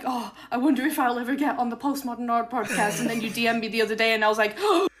was like, oh, I wonder if I'll ever get on the Postmodern Art podcast, and then you DM'd me the other day, and I was like,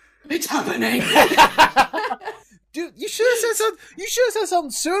 oh, it's happening. Dude, you should have said something. You should have said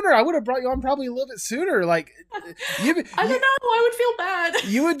something sooner. I would have brought you on probably a little bit sooner. Like, I don't know. I would feel bad.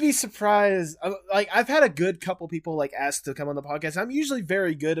 You would be surprised. Like, I've had a good couple people like ask to come on the podcast. I'm usually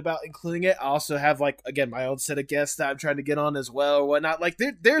very good about including it. I also have like again my own set of guests that I'm trying to get on as well or whatnot. Like,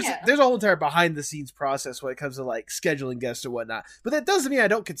 there's a whole entire behind the scenes process when it comes to like scheduling guests or whatnot. But that doesn't mean I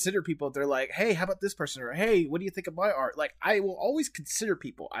don't consider people if they're like, hey, how about this person, or hey, what do you think of my art? Like, I will always consider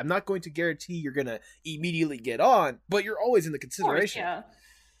people. I'm not going to guarantee you're gonna immediately get on, but you're always in the consideration.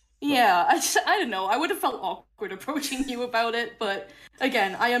 Yeah, I don't know. I would have felt awkward approaching you about it, but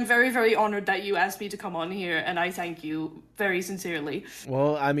again, I am very, very honored that you asked me to come on here, and I thank you very sincerely.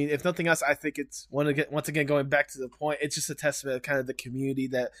 Well, I mean, if nothing else, I think it's once again going back to the point. It's just a testament of kind of the community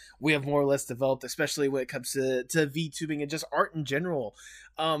that we have more or less developed, especially when it comes to VTubing and just art in general.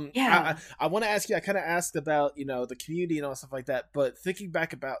 I want to ask you. I kind of asked about the community and all stuff like that, but thinking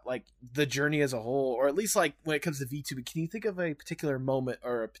back about like the journey as a whole, or at least like when it comes to VTubing, can you think of a particular moment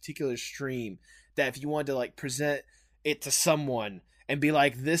or a particular stream that if you wanted to like present it to someone and be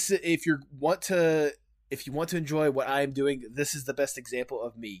like, this, if you want to enjoy what I am doing, this is the best example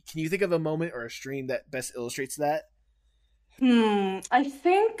of me. Can you think of a moment or a stream that best illustrates that? I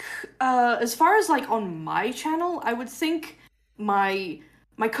think as far as like on my channel, I would think my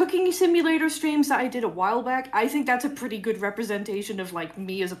cooking simulator streams that I did a while back, I think that's a pretty good representation of like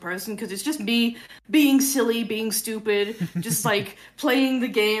me as a person, because it's just me being silly, being stupid, just like playing the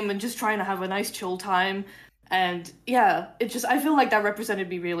game and just trying to have a nice chill time. And yeah, I feel like that represented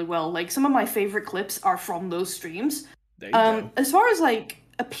me really well. Like some of my favorite clips are from those streams. There you go. As far as like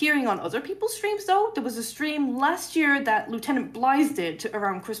appearing on other people's streams though, there was a stream last year that Lieutenant Blythe did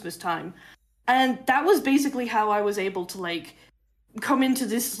around Christmas time. And that was basically how I was able to like come into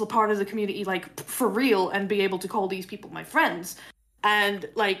this part of the community like for real and be able to call these people my friends. And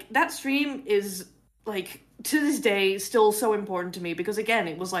like that stream is like to this day still so important to me, because again,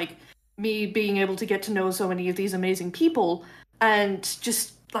 it was like me being able to get to know so many of these amazing people and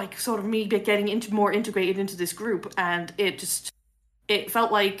just like sort of me getting more integrated into this group. And it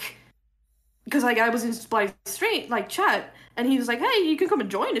felt like, because like I was in Blythe's stream like chat and he was like, hey, you can come and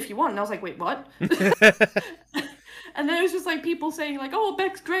join if you want, and I was like, wait, what? And then it was just like people saying like, oh,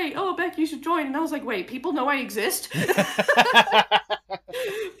 Beck's great. Oh, Beck, you should join. And I was like, wait, people know I exist? But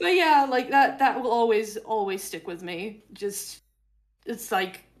yeah, like that will always stick with me. Just, it's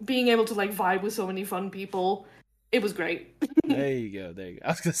like being able to like vibe with so many fun people it was great. There you go. There you go. I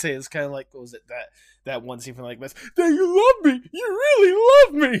was gonna say it's kind of like, what was it, that one scene from like Mess? That you love me. You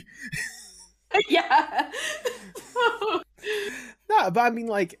really love me. Yeah. No, but I mean,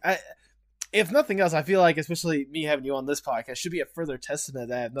 like, if nothing else, I feel like, especially me having you on this podcast, should be a further testament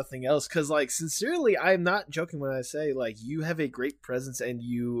that, if nothing else, because, like, sincerely, I'm not joking when I say, like, you have a great presence and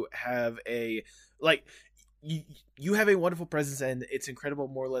you have a, like, you have a wonderful presence, and it's incredible,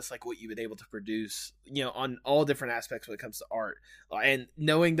 more or less, like, what you've been able to produce, you know, on all different aspects when it comes to art. And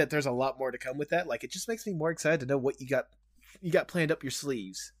knowing that there's a lot more to come with that, like, it just makes me more excited to know what you got planned up your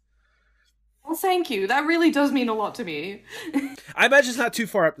sleeves. Well, thank you. That really does mean a lot to me. I imagine it's not too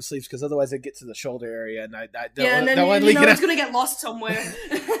far up the sleeves, because otherwise it get to the shoulder area, and I don't, yeah, and then don't want to leak it it's gonna get lost somewhere.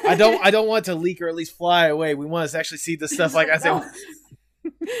 I don't want to leak or at least fly away. We want to actually see this stuff. Like I said,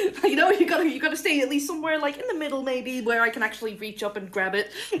 you know, you gotta stay at least somewhere like in the middle, maybe, where I can actually reach up and grab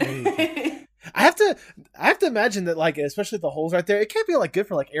it. I have to imagine that, like, especially the holes right there, it can't be like good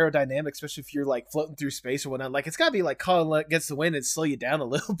for like aerodynamics, especially if you're like floating through space or whatnot. Like, it's gotta be like caught against the wind and slow you down a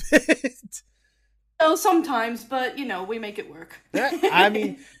little bit. Oh, sometimes, but you know, we make it work. I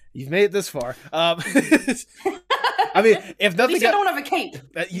mean, you've made it this far. I mean, if nothing, at least I don't have a cape.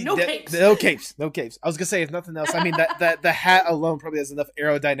 No capes. No capes. No capes. I was gonna say, if nothing else, I mean that the hat alone probably has enough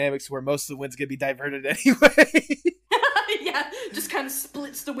aerodynamics where most of the wind's gonna be diverted anyway. Yeah, just kind of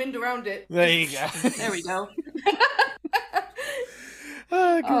splits the wind around it. There you go. There we go.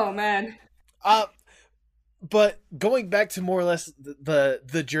 Oh man. But going back to more or less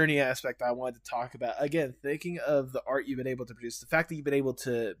the journey aspect I wanted to talk about, again, thinking of the art you've been able to produce, the fact that you've been able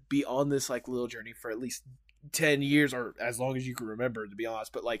to be on this like little journey for at least 10 years, or as long as you can remember, to be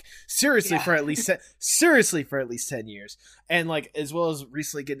honest, but like seriously for at least 10 years, and like as well as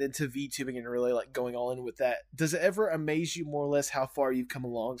recently getting into VTubing and really like going all in with that, does it ever amaze you more or less how far you've come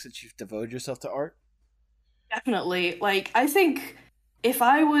along since you've devoted yourself to art? Definitely. Like, I think if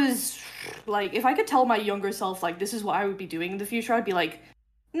I could tell my younger self, like, this is what I would be doing in the future, I'd be like,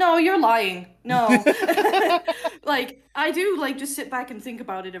 no, you're lying. No. Like, I do, like, just sit back and think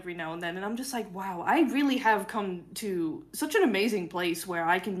about it every now and then, and I'm just like, wow, I really have come to such an amazing place where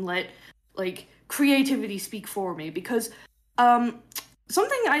I can let, like, creativity speak for me, because,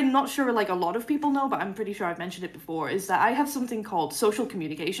 something I'm not sure, like, a lot of people know, but I'm pretty sure I've mentioned it before, is that I have something called social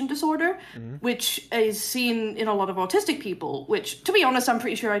communication disorder, which is seen in a lot of autistic people, which, to be honest, I'm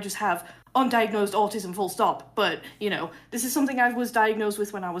pretty sure I just have undiagnosed autism, full stop. But, you know, this is something I was diagnosed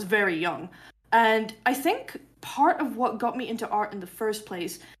with when I was very young. And I think part of what got me into art in the first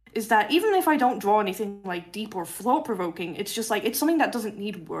place is that even if I don't draw anything, like, deep or thought-provoking, it's just, like, it's something that doesn't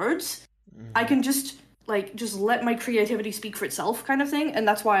need words. I can just let my creativity speak for itself, kind of thing, and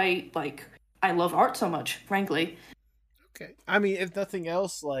that's why, like, I love art so much, frankly. Okay. I mean, if nothing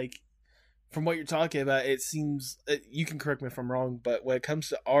else, like, from what you're talking about, it seems, you can correct me if I'm wrong, but when it comes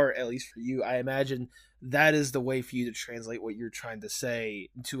to art, at least for you, I imagine that is the way for you to translate what you're trying to say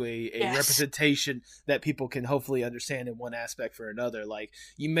to a Yes. representation that people can hopefully understand in one aspect or another. Like,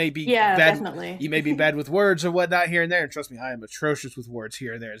 you may be definitely. You may be bad with words or whatnot here and there, and trust me, I am atrocious with words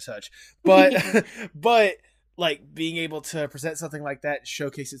here and there and such. But but like being able to present something like that,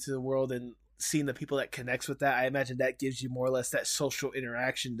 showcase it to the world, and seeing the people that connects with that, I imagine that gives you more or less that social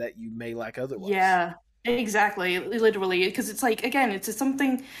interaction that you may lack otherwise. Yeah, exactly, literally, because it's like, again, it's just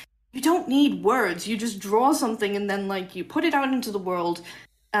something, you don't need words, you just draw something and then, like, you put it out into the world,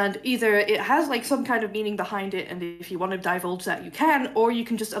 and either it has, like, some kind of meaning behind it, and if you want to divulge that, you can, or you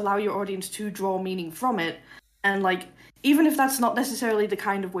can just allow your audience to draw meaning from it. And, like, even if that's not necessarily the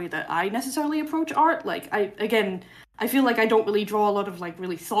kind of way that I necessarily approach art, like, I feel like I don't really draw a lot of, like,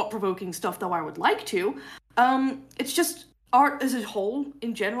 really thought-provoking stuff, though I would like to. It's just art as a whole,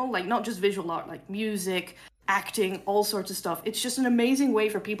 in general, like, not just visual art, like music, acting, all sorts of stuff. It's just an amazing way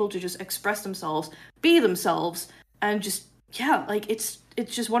for people to just express themselves, be themselves, and just, yeah, like, it's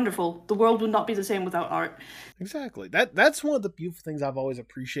just wonderful. The world would not be the same without art. Exactly. That's one of the beautiful things I've always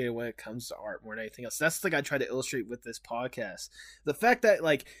appreciated when it comes to art more than anything else. That's the thing I try to illustrate with this podcast. The fact that,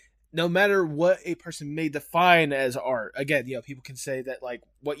 like, no matter what a person may define as art, again, you know, people can say that, like,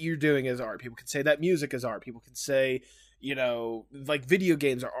 what you're doing is art. People can say that music is art. People can say, you know, like, video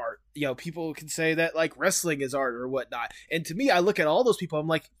games are art. You know, people can say that, like, wrestling is art or whatnot. And to me, I look at all those people, I'm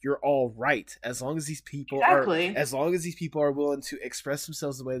like, you're all right. As long as these people are willing to express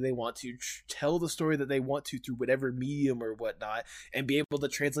themselves the way they want to, tell the story that they want to through whatever medium or whatnot, and be able to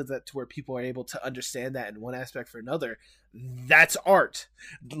translate that to where people are able to understand that in one aspect or another, that's art.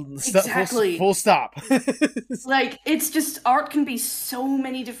 Exactly. Full stop. Like, it's just, art can be so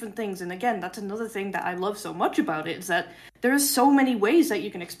many different things. And again, that's another thing that I love so much about it, is that there are so many ways that you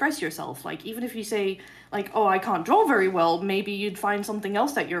can express yourself. Like, even if you say, like, oh, I can't draw very well, maybe you'd find something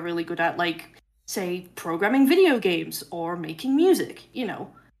else that you're really good at, like, say, programming video games or making music, you know.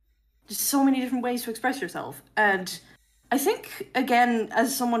 Just so many different ways to express yourself. And I think, again,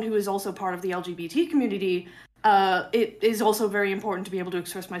 as someone who is also part of the LGBT community, it is also very important to be able to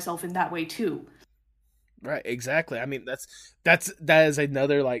express myself in that way too. Right, exactly. I mean, that is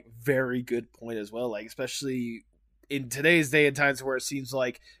another like very good point as well. Like, especially in today's day and times where it seems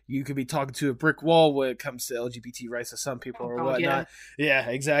like you could be talking to a brick wall when it comes to LGBT rights to some people or whatnot. Yeah,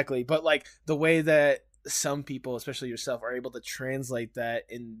 exactly. But like the way that some people, especially yourself, are able to translate that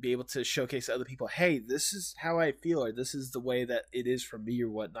and be able to showcase to other people, hey, this is how I feel, or this is the way that it is for me, or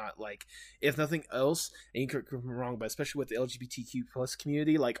whatnot. Like, if nothing else, and you could correct me wrong, but especially with the LGBTQ plus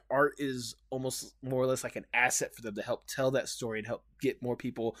community, like, art is almost more or less like an asset for them to help tell that story and help get more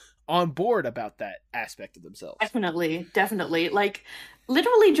people on board about that aspect of themselves. Definitely. Like,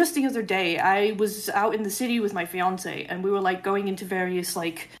 literally just the other day, I was out in the city with my fiance, and we were like going into various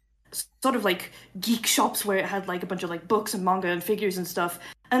like sort of like geek shops where it had like a bunch of like books and manga and figures and stuff,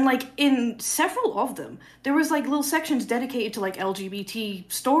 and like in several of them there was like little sections dedicated to like LGBT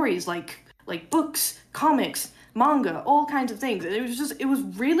stories, like books, comics, manga, all kinds of things. And it was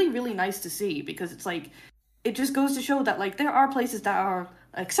really, really nice to see, because it's like, it just goes to show that like there are places that are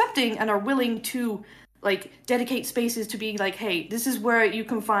accepting and are willing to like dedicate spaces to be like, hey, this is where you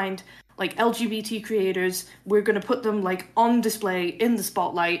can find like LGBT creators, we're going to put them like on display in the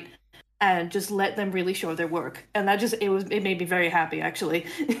spotlight and just let them really show their work. And that just, it made me very happy, actually.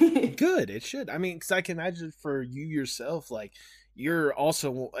 Good, it should. I mean, because I can imagine for you yourself, like, you're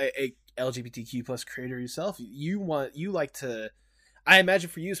also a LGBTQ plus creator yourself. You like to, I imagine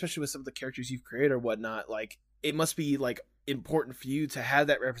for you, especially with some of the characters you've created or whatnot, like, it must be like important for you to have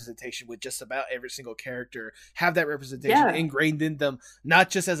that representation with just about every single character, have that representation ingrained in them, not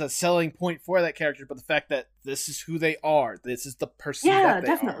just as a selling point for that character, but the fact that this is who they are, this is the person that they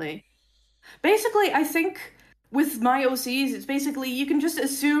definitely are. Basically, I think with my OCs, it's basically you can just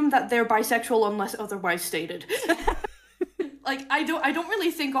assume that they're bisexual unless otherwise stated. Like, I don't really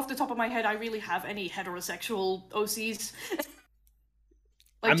think off the top of my head I really have any heterosexual OCs.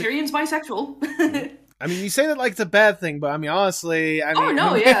 Like, Tyrion's bisexual. I mean, you say that like it's a bad thing, but I mean, honestly, I mean... Oh,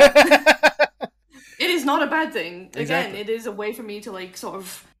 no, yeah. It is not a bad thing. Again, it is a way for me to, like, sort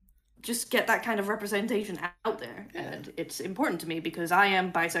of just get that kind of representation out there. Yeah. And it's important to me because I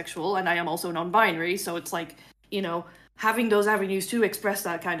am bisexual and I am also non-binary, so it's like, you know, having those avenues to express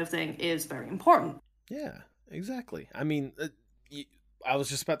that kind of thing is very important. Yeah, exactly. I mean, I was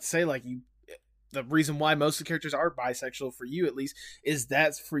just about to say, like, the reason why most of the characters are bisexual, for you at least, is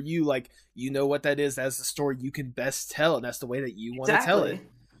that's for you, like, you know what that is, that's the story you can best tell, and that's the way that you want to tell it.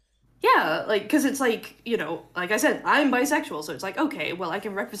 Yeah, like, because it's like, you know, like I said, I'm bisexual, so it's like, okay, well, I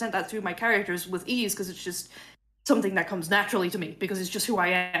can represent that through my characters with ease, because it's just something that comes naturally to me, because it's just who I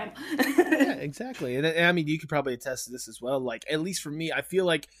am. Yeah, exactly. And I mean, you could probably attest to this as well. Like, at least for me, I feel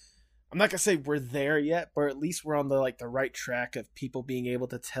like, I'm not gonna say we're there yet, but at least we're on the right track of people being able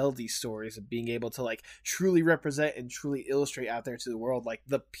to tell these stories and being able to like truly represent and truly illustrate out there to the world, like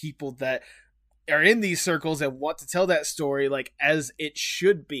the people that are in these circles and want to tell that story like as it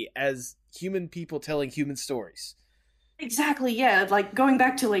should be, as human people telling human stories. Exactly, yeah. Like, going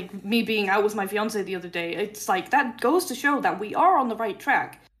back to like me being out with my fiance the other day, it's like that goes to show that we are on the right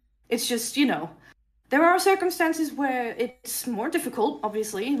track. It's just, you know, there are circumstances where it's more difficult,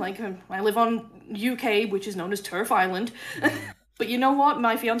 obviously. Like, I live on UK, which is known as Turf Island. But you know what?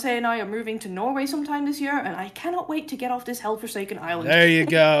 My fiance and I are moving to Norway sometime this year, and I cannot wait to get off this hellforsaken island. There you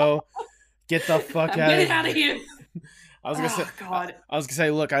go. Get the fuck out of here. Get out of here. I was gonna God. I was gonna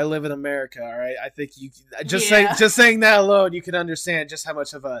say, look, I live in America, all right? I think you just saying that alone, you can understand just how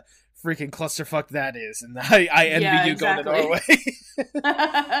much of a freaking clusterfuck that is, and I envy you going to Norway.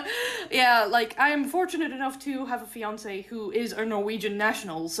 Yeah, like, I am fortunate enough to have a fiance who is a Norwegian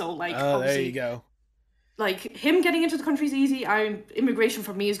national, so like, there you go. Like, him getting into the country is easy. Immigration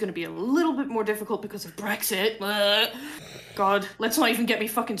for me is going to be a little bit more difficult because of Brexit. God, let's not even get me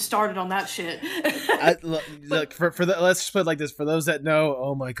fucking started on that shit. Look, let's just put it like this. For those that know,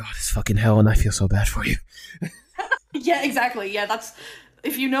 oh my God, it's fucking hell, and I feel so bad for you. Yeah, exactly. Yeah, that's...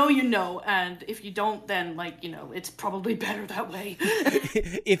 If you know, you know, and if you don't, then, like, you know, it's probably better that way.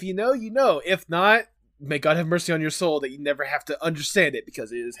 If you know, you know. If not, may God have mercy on your soul that you never have to understand it,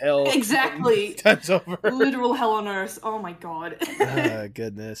 because it is hell. Exactly. Times over. Literal hell on earth. Oh my God.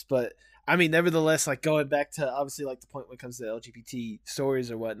 Goodness. But I mean, nevertheless, like going back to obviously like the point when it comes to LGBT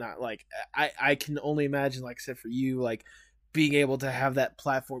stories or whatnot, like I can only imagine, like I said, for you, like being able to have that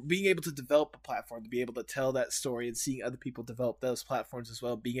platform, being able to develop a platform to be able to tell that story, and seeing other people develop those platforms as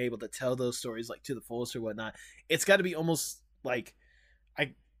well, being able to tell those stories like to the fullest or whatnot. It's got to be almost like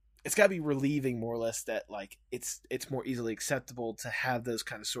it's got to be relieving more or less that like it's more easily acceptable to have those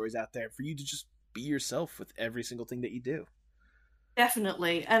kind of stories out there for you to just be yourself with every single thing that you do.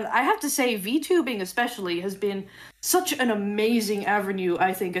 Definitely. And I have to say, VTubing especially has been such an amazing avenue,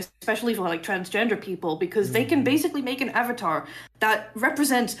 I think, especially for like transgender people, because they can basically make an avatar that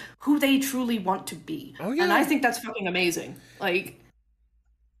represents who they truly want to be. Oh, yeah. And I think that's fucking amazing. Like,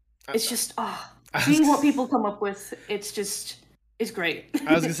 it's just, seeing what people come up with, it's great.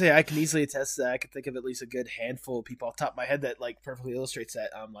 I was gonna say, I can easily attest to that. I can think of at least a good handful of people off the top of my head that like perfectly illustrates that.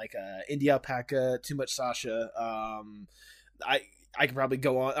 Like Indie Alpaca, Too Much Sasha, I could probably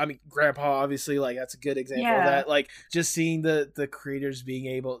go on. I mean, Grandpa, obviously, like that's a good example of that. Like just seeing the creators being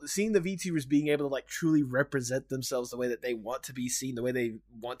able, seeing the VTubers being able to like truly represent themselves the way that they want to be seen, the way they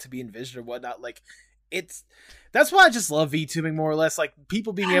want to be envisioned or whatnot. Like that's why I just love VTubing more or less. Like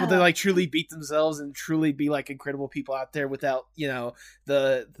people being able to like truly beat themselves and truly be like incredible people out there without, you know,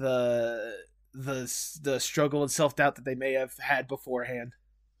 the struggle and self-doubt that they may have had beforehand.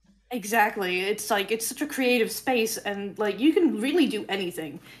 Exactly. It's like, it's such a creative space, and like you can really do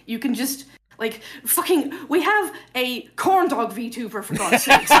anything. You can just like fucking, we have a corn dog VTuber, for God's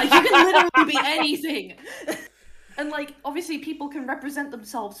sakes. Like you can literally be anything. And like obviously people can represent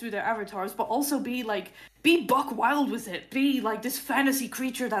themselves through their avatars, but also be buck wild with it. Be like this fantasy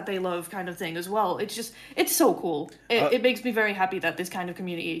creature that they love kind of thing as well. It's so cool. It makes me very happy that this kind of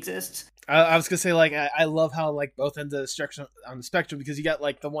community exists. I was gonna say, like, I love how like both ends of the spectrum, because you got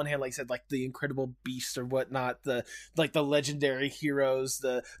like the one hand, like I said, like the incredible beasts or whatnot, the legendary heroes,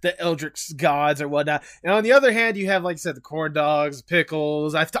 the Eldritch gods or whatnot, and on the other hand, you have, like I said, the corn dogs,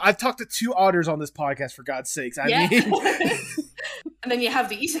 pickles. I've talked to 2 otters on this podcast, for God's sakes. I mean, and then you have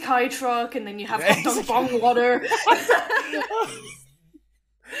the isekai truck, and then you have hot dog bong water.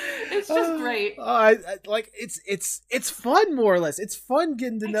 It's just great. I like it's fun, more or less. It's fun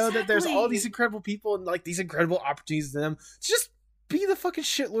getting to know that there's all these incredible people and like these incredible opportunities to them to just be the fucking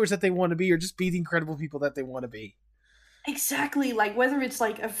shitlords that they want to be, or just be the incredible people that they want to be. Exactly, like whether it's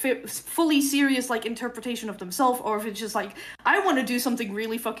like a fully serious like interpretation of themselves, or if it's just like, I want to do something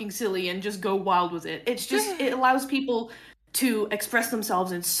really fucking silly and just go wild with it. It's just, it allows people to express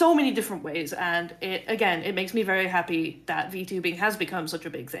themselves in so many different ways, and it makes me very happy that VTubing has become such a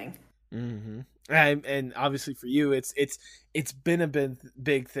big thing. Mm-hmm. And obviously for you, it's been a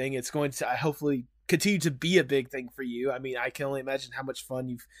big thing. It's going to hopefully continue to be a big thing for you. I mean, I can only imagine how much fun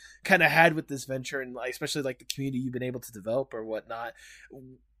you've kind of had with this venture, and like, especially like the community you've been able to develop or whatnot.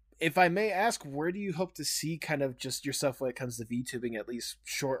 If I may ask, where do you hope to see kind of just yourself when it comes to VTubing, at least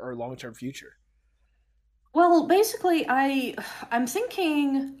short or long-term future? Well, basically, I'm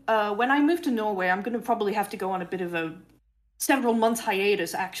thinking when I move to Norway, I'm going to probably have to go on a bit of a several month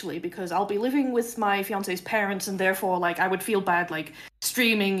hiatus, actually, because I'll be living with my fiance's parents, and therefore, like, I would feel bad, like,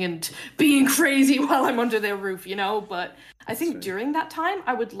 streaming and being crazy while I'm under their roof, you know? But I think during that time,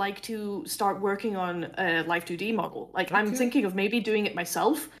 I would like to start working on a Live 2D model. Like, I'm thinking of maybe doing it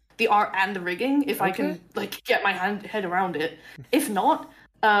myself, the art and the rigging, if I can, like, get my head around it. If not,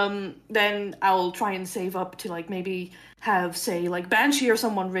 then I'll try and save up to like maybe have, say, like Banshee or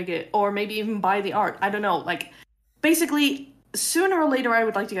someone rig it, or maybe even buy the art. I don't know. Like, basically, sooner or later, I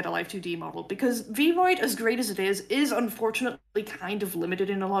would like to get a Live 2D model, because VRoid, as great as it is unfortunately kind of limited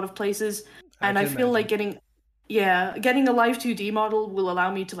in a lot of places, and I feel like getting a Live 2D model will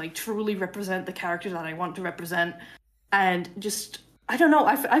allow me to like truly represent the character that I want to represent, and just, I don't know,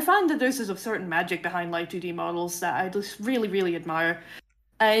 I find that there's a certain magic behind Live 2D models that I just really, really admire.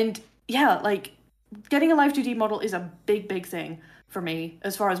 And yeah, like, getting a Live 2D model is a big thing for me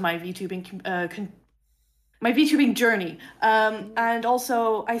as far as my VTubing my VTubing journey. And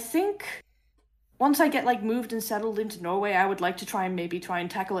also, I think once I get like moved and settled into Norway, I would like to try and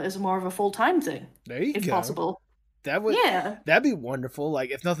tackle it as more of a full-time thing. There you go. If possible. That'd be wonderful.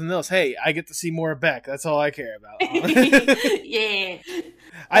 Like, if nothing else, hey, I get to see more of Beck. That's all I care about. Yeah.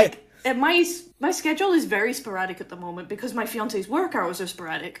 Like, my schedule is very sporadic at the moment because my fiance's work hours are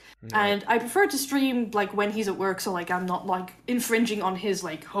sporadic, and I prefer to stream like when he's at work, so like I'm not like infringing on his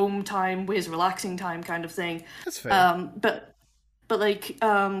like home time, his relaxing time kind of thing. That's fair. But But like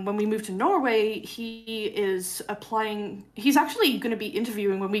when we moved to Norway, he is applying. He's actually going to be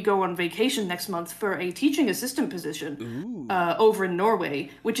interviewing when we go on vacation next month for a teaching assistant position over in Norway,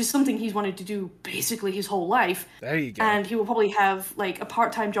 which is something he's wanted to do basically his whole life. There you go. And he will probably have like a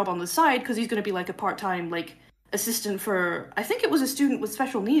part-time job on the side because he's going to be like a part-time like assistant for, I think it was a student with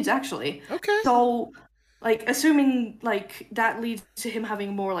special needs actually. Okay. So like assuming like that leads to him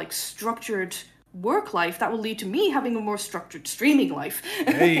having more like structured work life, that will lead to me having a more structured streaming life.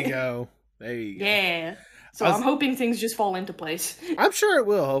 There you go. There you go. Yeah. So I'm hoping things just fall into place. I'm sure it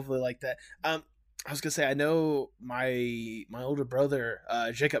will, hopefully, like that. I was gonna say, I know my older brother,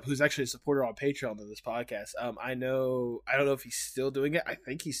 Jacob, who's actually a supporter on Patreon of this podcast. I don't know if he's still doing it. I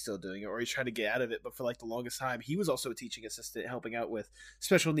think he's still doing it, or he's trying to get out of it. But for like the longest time, he was also a teaching assistant, helping out with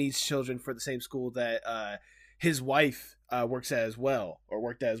special needs children for the same school that his wife worked at as well.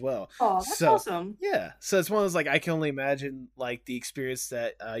 Oh, that's awesome. Yeah, so it's one of those, like, I can only imagine like the experience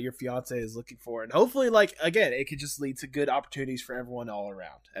that your fiance is looking for, and hopefully, like, again, it could just lead to good opportunities for everyone all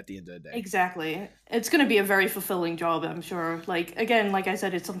around at the end of the day. Exactly. It's going to be a very fulfilling job, I'm sure. Like, again, like I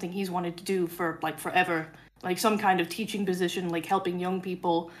said, it's something he's wanted to do for like forever, like some kind of teaching position, like helping young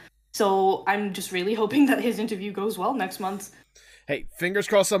people. So I'm just really hoping that his interview goes well next month. Hey, fingers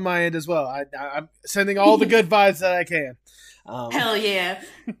crossed on my end as well. I'm sending all the good vibes that I can. Hell yeah.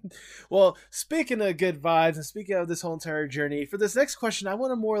 Well, speaking of good vibes and speaking of this whole entire journey, for this next question, I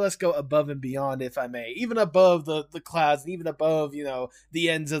want to more or less go above and beyond, if I may, even above the clouds, and even above, the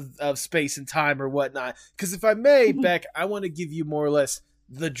ends of space and time or whatnot. Because if I may, Beck, I want to give you more or less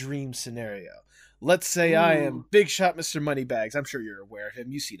the dream scenario. Let's say I am Big Shot Mr. Moneybags. I'm sure you're aware of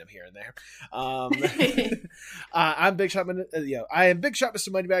him. You've seen him here and there. I'm Big Shot. I am Big Shot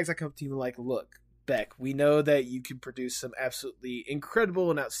Mr. Moneybags. I come to you like, look, Beck, we know that you can produce some absolutely incredible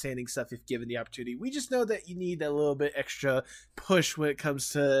and outstanding stuff if given the opportunity. We just know that you need a little bit extra push when it comes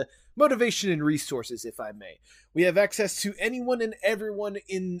to motivation and resources, if I may. We have access to anyone and everyone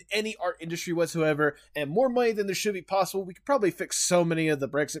in any art industry whatsoever, and more money than there should be possible. We could probably fix so many of the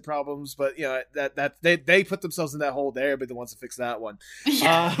Brexit problems, but that they put themselves in that hole there, but the ones to fix that one.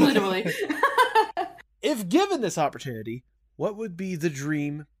 Yeah, literally. If given this opportunity, what would be the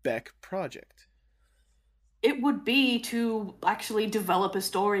dream Beck project? It would be to actually develop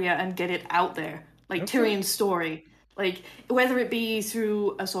Astoria and get it out there, like Tyrion's story. Like, whether it be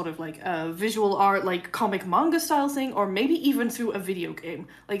through a sort of, like, a visual art, like, comic manga style thing, or maybe even through a video game.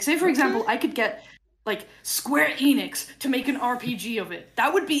 Like, say, for example, I could get, like, Square Enix to make an RPG of it.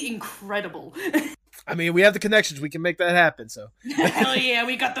 That would be incredible. I mean, we have the connections. We can make that happen, so. Hell yeah,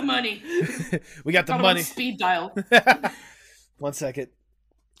 we got the money. We got the money. Speed dial. 1 second.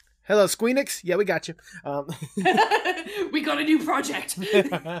 Hello, Squeenix? Yeah, we got you. We got a new project.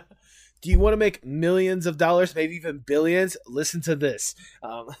 Do you want to make millions of dollars, maybe even billions? Listen to this.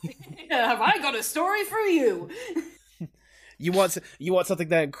 Have I got a story for you? You want something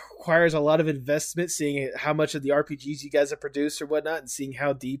that requires a lot of investment, seeing how much of the RPGs you guys have produced or whatnot, and seeing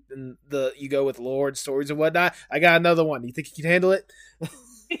how deep in you go with lore and stories and whatnot. I got another one. You think you can handle it?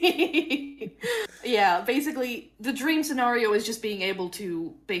 Yeah, basically, the dream scenario is just being able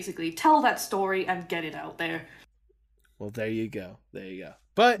to basically tell that story and get it out there. Well, there you go.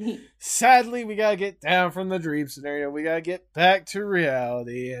 But sadly, we gotta get down from the dream scenario. We gotta get back to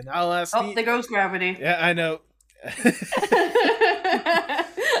reality, and I'll ask. There goes gravity. Yeah, I know.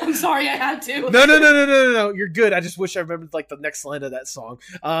 I'm sorry, I had to. No. You're good. I just wish I remembered like the next line of that song.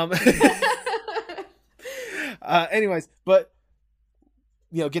 Anyways, but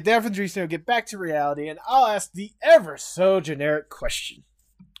get down from the dream scenario, get back to reality, and I'll ask the ever so generic question: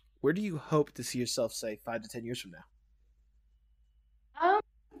 where do you hope to see yourself, say, 5 to 10 years from now?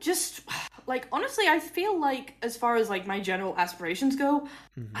 Just, like, honestly, I feel like, as far as, like, my general aspirations go,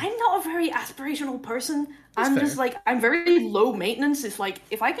 I'm not a very aspirational person. I'm fair. Just, like, I'm very low maintenance. It's like,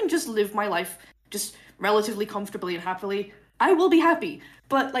 if I can just live my life just relatively comfortably and happily, I will be happy.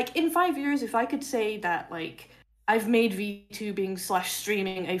 But, like, in 5 years, if I could say that, like, I've made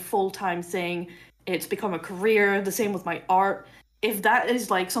VTubing/streaming a full-time thing, it's become a career, the same with my art, if that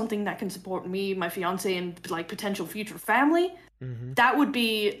is, like, something that can support me, my fiance, and, like, potential future family, that would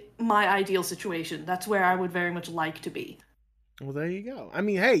be my ideal situation. That's where I would very much like to be. Well, there you go. I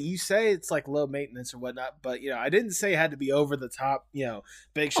mean, hey, you say it's like low maintenance or whatnot, but I didn't say it had to be over the top,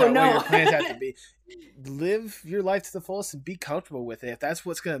 big shot where your plans have to be. Live your life to the fullest and be comfortable with it. If that's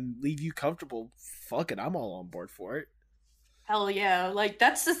what's going to leave you comfortable, fuck it, I'm all on board for it. Hell yeah. Like,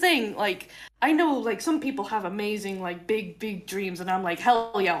 that's the thing. Like, I know, like, some people have amazing, like, big dreams, and I'm like,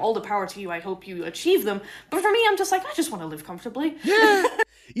 hell yeah, all the power to you. I hope you achieve them. But for me, I'm just like, I just want to live comfortably. Yeah.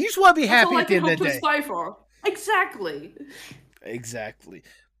 You just want to be happy at the end of the day. That's all I can hope to aspire for. Exactly. Exactly.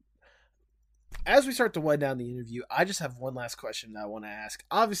 As we start to wind down the interview, I just have one last question that I want to ask.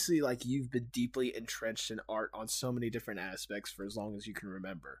 Obviously, like, you've been deeply entrenched in art on so many different aspects for as long as you can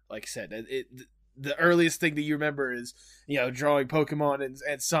remember. Like I said, the earliest thing that you remember is, drawing Pokemon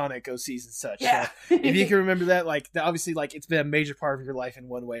and Sonic OCs and such. Yeah. So if you can remember that, like, obviously, like, it's been a major part of your life in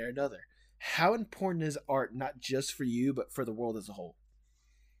one way or another. How important is art, not just for you, but for the world as a whole?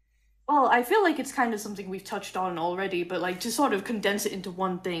 Well, I feel like it's kind of something we've touched on already, but like to sort of condense it into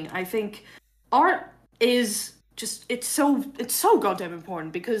one thing, I think art is just it's so goddamn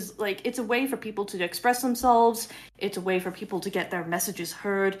important because like it's a way for people to express themselves, it's a way for people to get their messages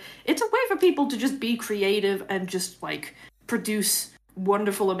heard, it's a way for people to just be creative and just like produce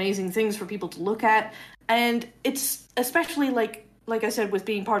wonderful amazing things for people to look at. And it's especially like I said, with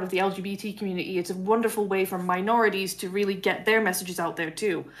being part of the LGBT community, it's a wonderful way for minorities to really get their messages out there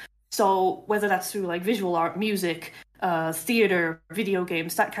too. So whether that's through like visual art, music, theater, video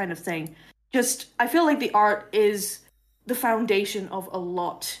games, that kind of thing, just I feel like the art is the foundation of a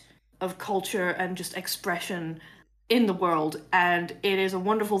lot of culture and just expression in the world, and it is a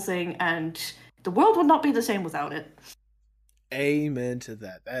wonderful thing, and the world would not be the same without it. Amen to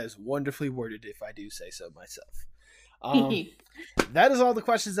that. That is wonderfully worded, if I do say so myself. That is all the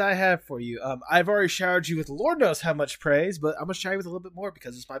questions I have for you. I've already showered you with Lord knows how much praise, but I'm gonna shower you with a little bit more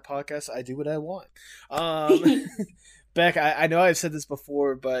because it's my podcast. I do what I want. Beck, I know I've said this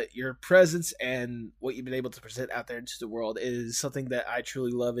before, but your presence and what you've been able to present out there into the world is something that I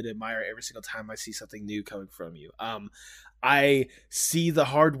truly love and admire every single time I see something new coming from you. I see the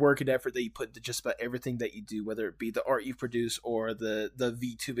hard work and effort that you put into just about everything that you do, whether it be the art you produce or the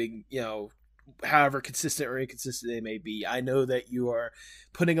VTubing, however consistent or inconsistent they may be. I know that you are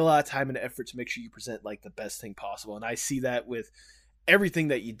putting a lot of time and effort to make sure you present like the best thing possible, and I see that with everything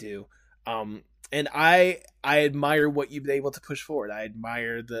that you do. And I admire what you've been able to push forward. I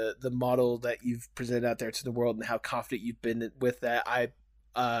admire the model that you've presented out there to the world and how confident you've been with that. I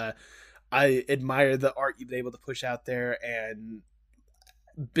admire the art you've been able to push out there and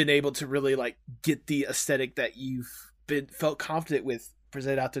been able to really like get the aesthetic that you've felt confident with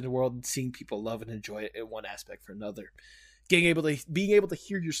presented out to the world, and seeing people love and enjoy it in one aspect for another. Being able to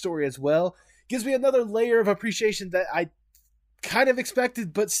hear your story as well gives me another layer of appreciation that I kind of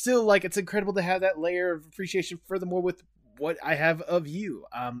expected, but still, like, it's incredible to have that layer of appreciation furthermore with what I have of you.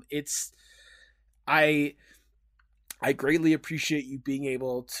 I greatly appreciate you being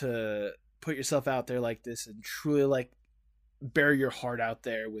able to put yourself out there like this and truly like bear your heart out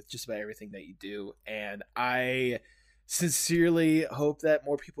there with just about everything that you do. And I sincerely hope that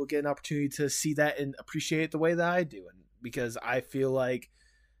more people get an opportunity to see that and appreciate it the way that I do. And because I feel like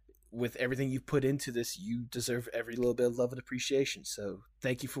with everything you've put into this, you deserve every little bit of love and appreciation. So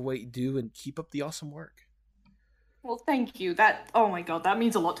thank you for what you do and keep up the awesome work. Well, thank you. Oh my god, that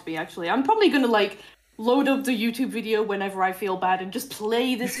means a lot to me, actually. I'm probably gonna like load up the YouTube video whenever I feel bad and just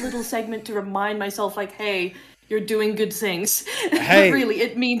play this little segment to remind myself like, hey, you're doing good things. Hey, but really,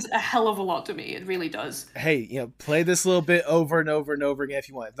 it means a hell of a lot to me. It really does. Hey, play this little bit over and over and over again if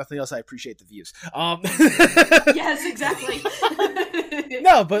you want. If nothing else, I appreciate the views. Yes, exactly.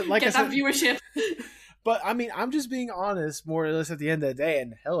 No, but like Get I said, that viewership. But I mean, I'm just being honest, more or less, at the end of the day.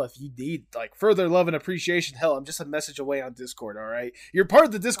 And hell, if you need like further love and appreciation, hell, I'm just a message away on Discord. All right, you're part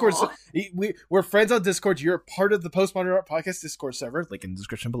of the Discord. So we're friends on Discord. You're part of the Postmodern Art Podcast Discord server. Link in the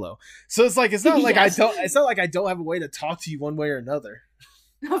description below. So it's like it's not like yes. It's not like I don't have a way to talk to you one way or another.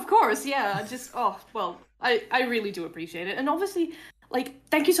 Of course, yeah. I really do appreciate it, and obviously, like,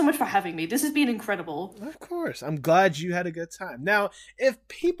 thank you so much for having me. This has been incredible. Of course, I'm glad you had a good time. Now, if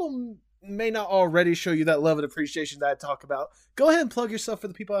people may not already show you that love and appreciation that I talk about, go ahead and plug yourself for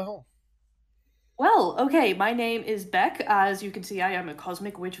the people at home. Well, okay, my name is Beck. As you can see, I am a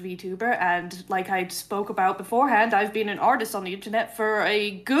Cosmic Witch VTuber, and like I spoke about beforehand, I've been an artist on the internet for a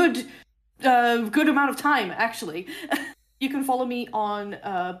good amount of time, actually. You can follow me on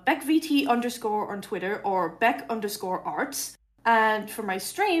BeckVT_ on Twitter or Beck_arts. And for my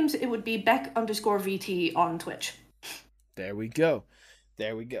streams, it would be Beck_VT on Twitch. There we go.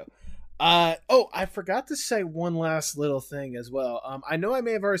 I forgot to say one last little thing as well. I know I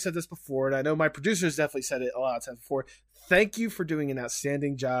may have already said this before, and I know my producers definitely said it a lot of times before. Thank you for doing an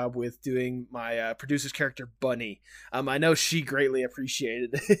outstanding job with doing my producer's character, Bunny. I know she greatly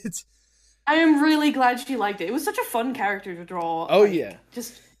appreciated it. I am really glad she liked it. It was such a fun character to draw. Oh, yeah.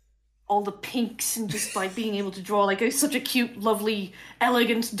 Just all the pinks and just like being able to draw like such a cute, lovely,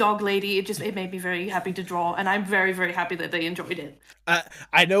 elegant dog lady. It made me very happy to draw, and I'm very, very happy that they enjoyed it.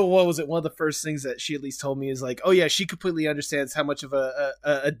 I know, what was it? One of the first things that she at least told me is like, oh yeah, she completely understands how much of a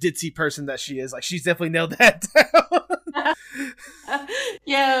ditzy person that she is. Like, she's definitely nailed that down.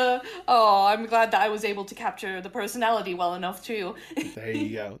 Yeah. Oh, I'm glad that I was able to capture the personality well enough too. There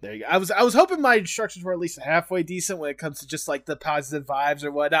you go. There you go. I was hoping my instructions were at least halfway decent when it comes to just like the positive vibes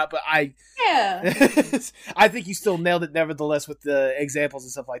or whatnot, but Yeah. I think you still nailed it nevertheless with the examples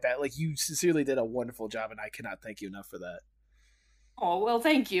and stuff like that. Like you sincerely did a wonderful job, and I cannot thank you enough for that. Oh, well,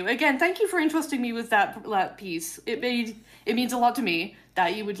 thank you. Again, thank you for entrusting me with that piece. It means a lot to me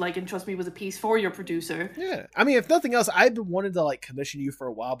that you would like entrust me with a piece for your producer. Yeah. I mean, if nothing else, I've been wanting to like commission you for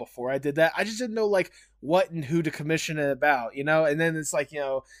a while before I did that. I just didn't know like what and who to commission it about, you know? And then it's like,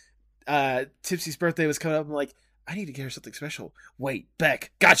 Tipsy's birthday was coming up. I'm like, I need to get her something special. Wait,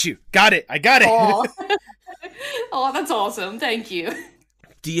 Beck, got you. Got it. I got it. Oh, oh, that's awesome. Thank you.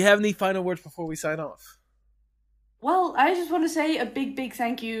 Do you have any final words before we sign off? Well, I just want to say a big, big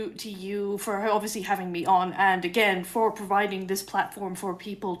thank you to you for obviously having me on, and again, for providing this platform for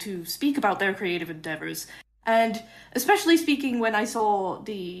people to speak about their creative endeavors. And especially speaking when I saw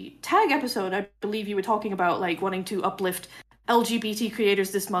the tag episode, I believe you were talking about like wanting to uplift LGBT creators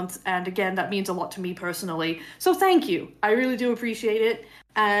this month, and again, that means a lot to me personally. So thank you. I really do appreciate it,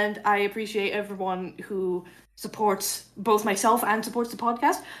 and I appreciate everyone who supports both myself and supports the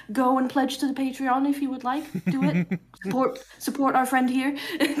podcast. Go and pledge to the Patreon if you would like. Do it. support our friend here.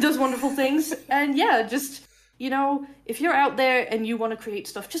 Does wonderful things. And yeah, just, if you're out there and you want to create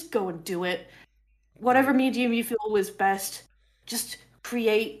stuff, just go and do it. Whatever medium you feel was best, just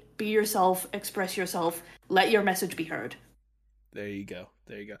create, be yourself, express yourself, let your message be heard. There you go.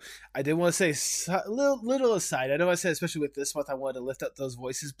 There you go. I did want to say a little aside. I know I said, especially with this month, I wanted to lift up those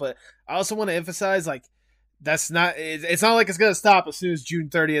voices, but I also want to emphasize, like, it's not like it's gonna stop as soon as June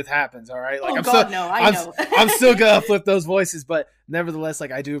 30th happens. All right, like I know. I'm still gonna flip those voices, but nevertheless,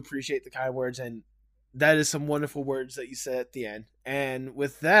 like I do appreciate the kind words, and that is some wonderful words that you said at the end. And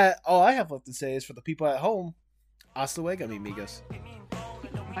with that, all I have left to say is for the people at home, hasta luego, mi amigos.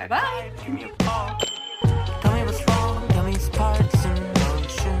 Bye bye. Tell me what's wrong. Tell me sparks in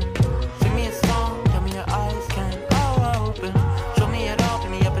motion. Sing me a song. Tell me your eyes can all open. Show me it all.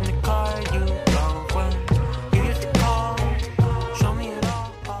 Pick me up in the car. You go when you used to call. Show me it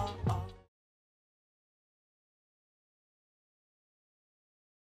all.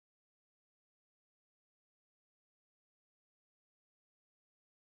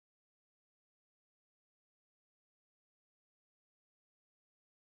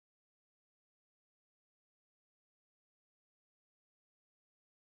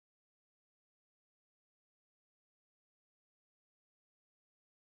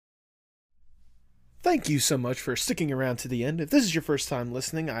 Thank you so much for sticking around to the end. If this is your first time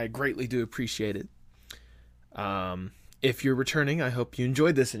listening, I greatly do appreciate it. If you're returning, I hope you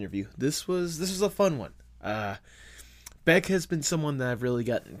enjoyed this interview. This was a fun one. Beck has been someone that I've really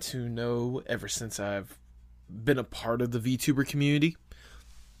gotten to know ever since I've been a part of the VTuber community.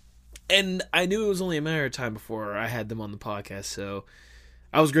 And I knew it was only a matter of time before I had them on the podcast, so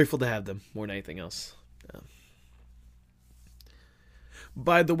I was grateful to have them more than anything else.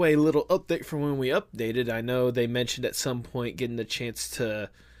 By the way, little update from when we updated. I know they mentioned at some point getting the chance to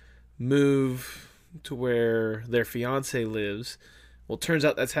move to where their fiance lives. Well, turns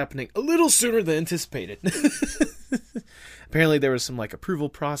out that's happening a little sooner than anticipated. Apparently there was some like approval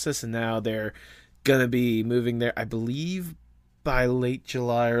process, and now they're gonna be moving there, I believe, by late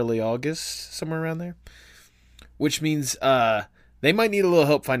July, early August, somewhere around there. Which means they might need a little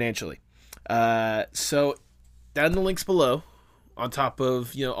help financially. So down in the links below, on top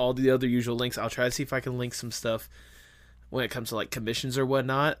of, all the other usual links, I'll try to see if I can link some stuff when it comes to like commissions or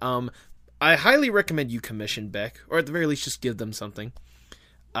whatnot. I highly recommend you commission Beck, or at the very least just give them something.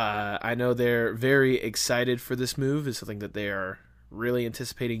 I know they're very excited for this move. It's something that they are really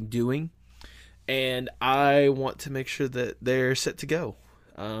anticipating doing, and I want to make sure that they're set to go.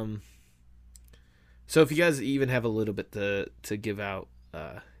 So if you guys even have a little bit to give out,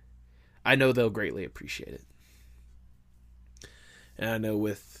 I know they'll greatly appreciate it. And I know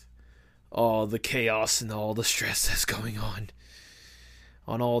with all the chaos and all the stress that's going on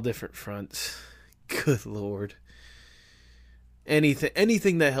all different fronts, good Lord,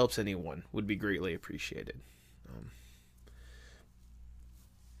 anything that helps anyone would be greatly appreciated.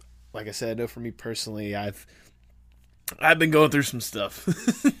 Like I said, I know for me personally, I've been going through some stuff,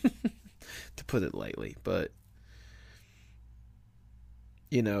 to put it lightly, but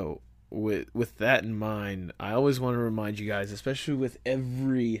with that in mind, I always want to remind you guys, especially with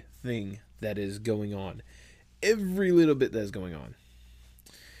everything that is going on, every little bit that is going on,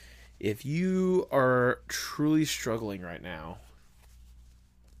 if you are truly struggling right now,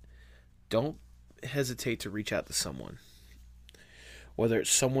 don't hesitate to reach out to someone. Whether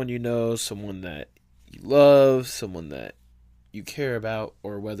it's someone you know, someone that you love, someone that you care about,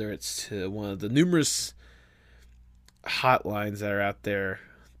 or whether it's to one of the numerous hotlines that are out there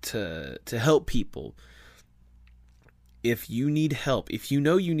to help people. If you need help, if you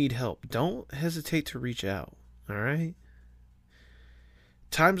know you need help, don't hesitate to reach out. All right?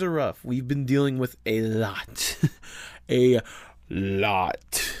 Times are rough. We've been dealing with a lot. A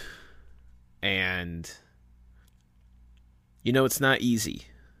lot. And, you know, it's not easy.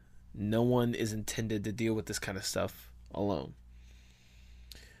 No one is intended to deal with this kind of stuff alone.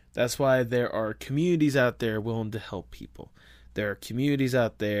 That's why there are communities out there willing to help people. There are communities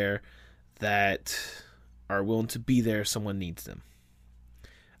out there that are willing to be there if someone needs them.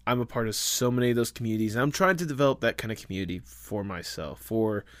 I'm a part of so many of those communities, and I'm trying to develop that kind of community for myself,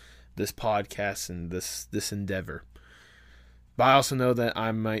 for this podcast and this endeavor. But I also know that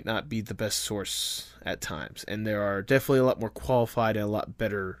I might not be the best source at times, and there are definitely a lot more qualified and a lot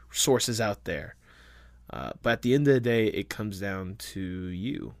better sources out there. But at the end of the day, it comes down to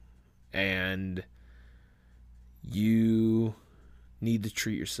you, and you need to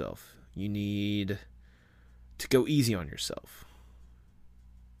treat yourself. You need to go easy on yourself.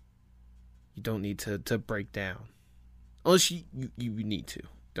 You don't need to break down, unless you need to.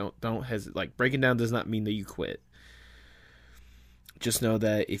 Don't hesitate. Like, breaking down does not mean that you quit. Just know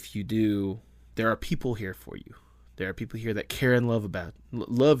that if you do, there are people here for you. There are people here that care and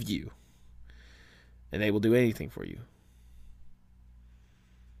love you, and they will do anything for you.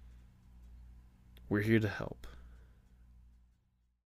 We're here to help.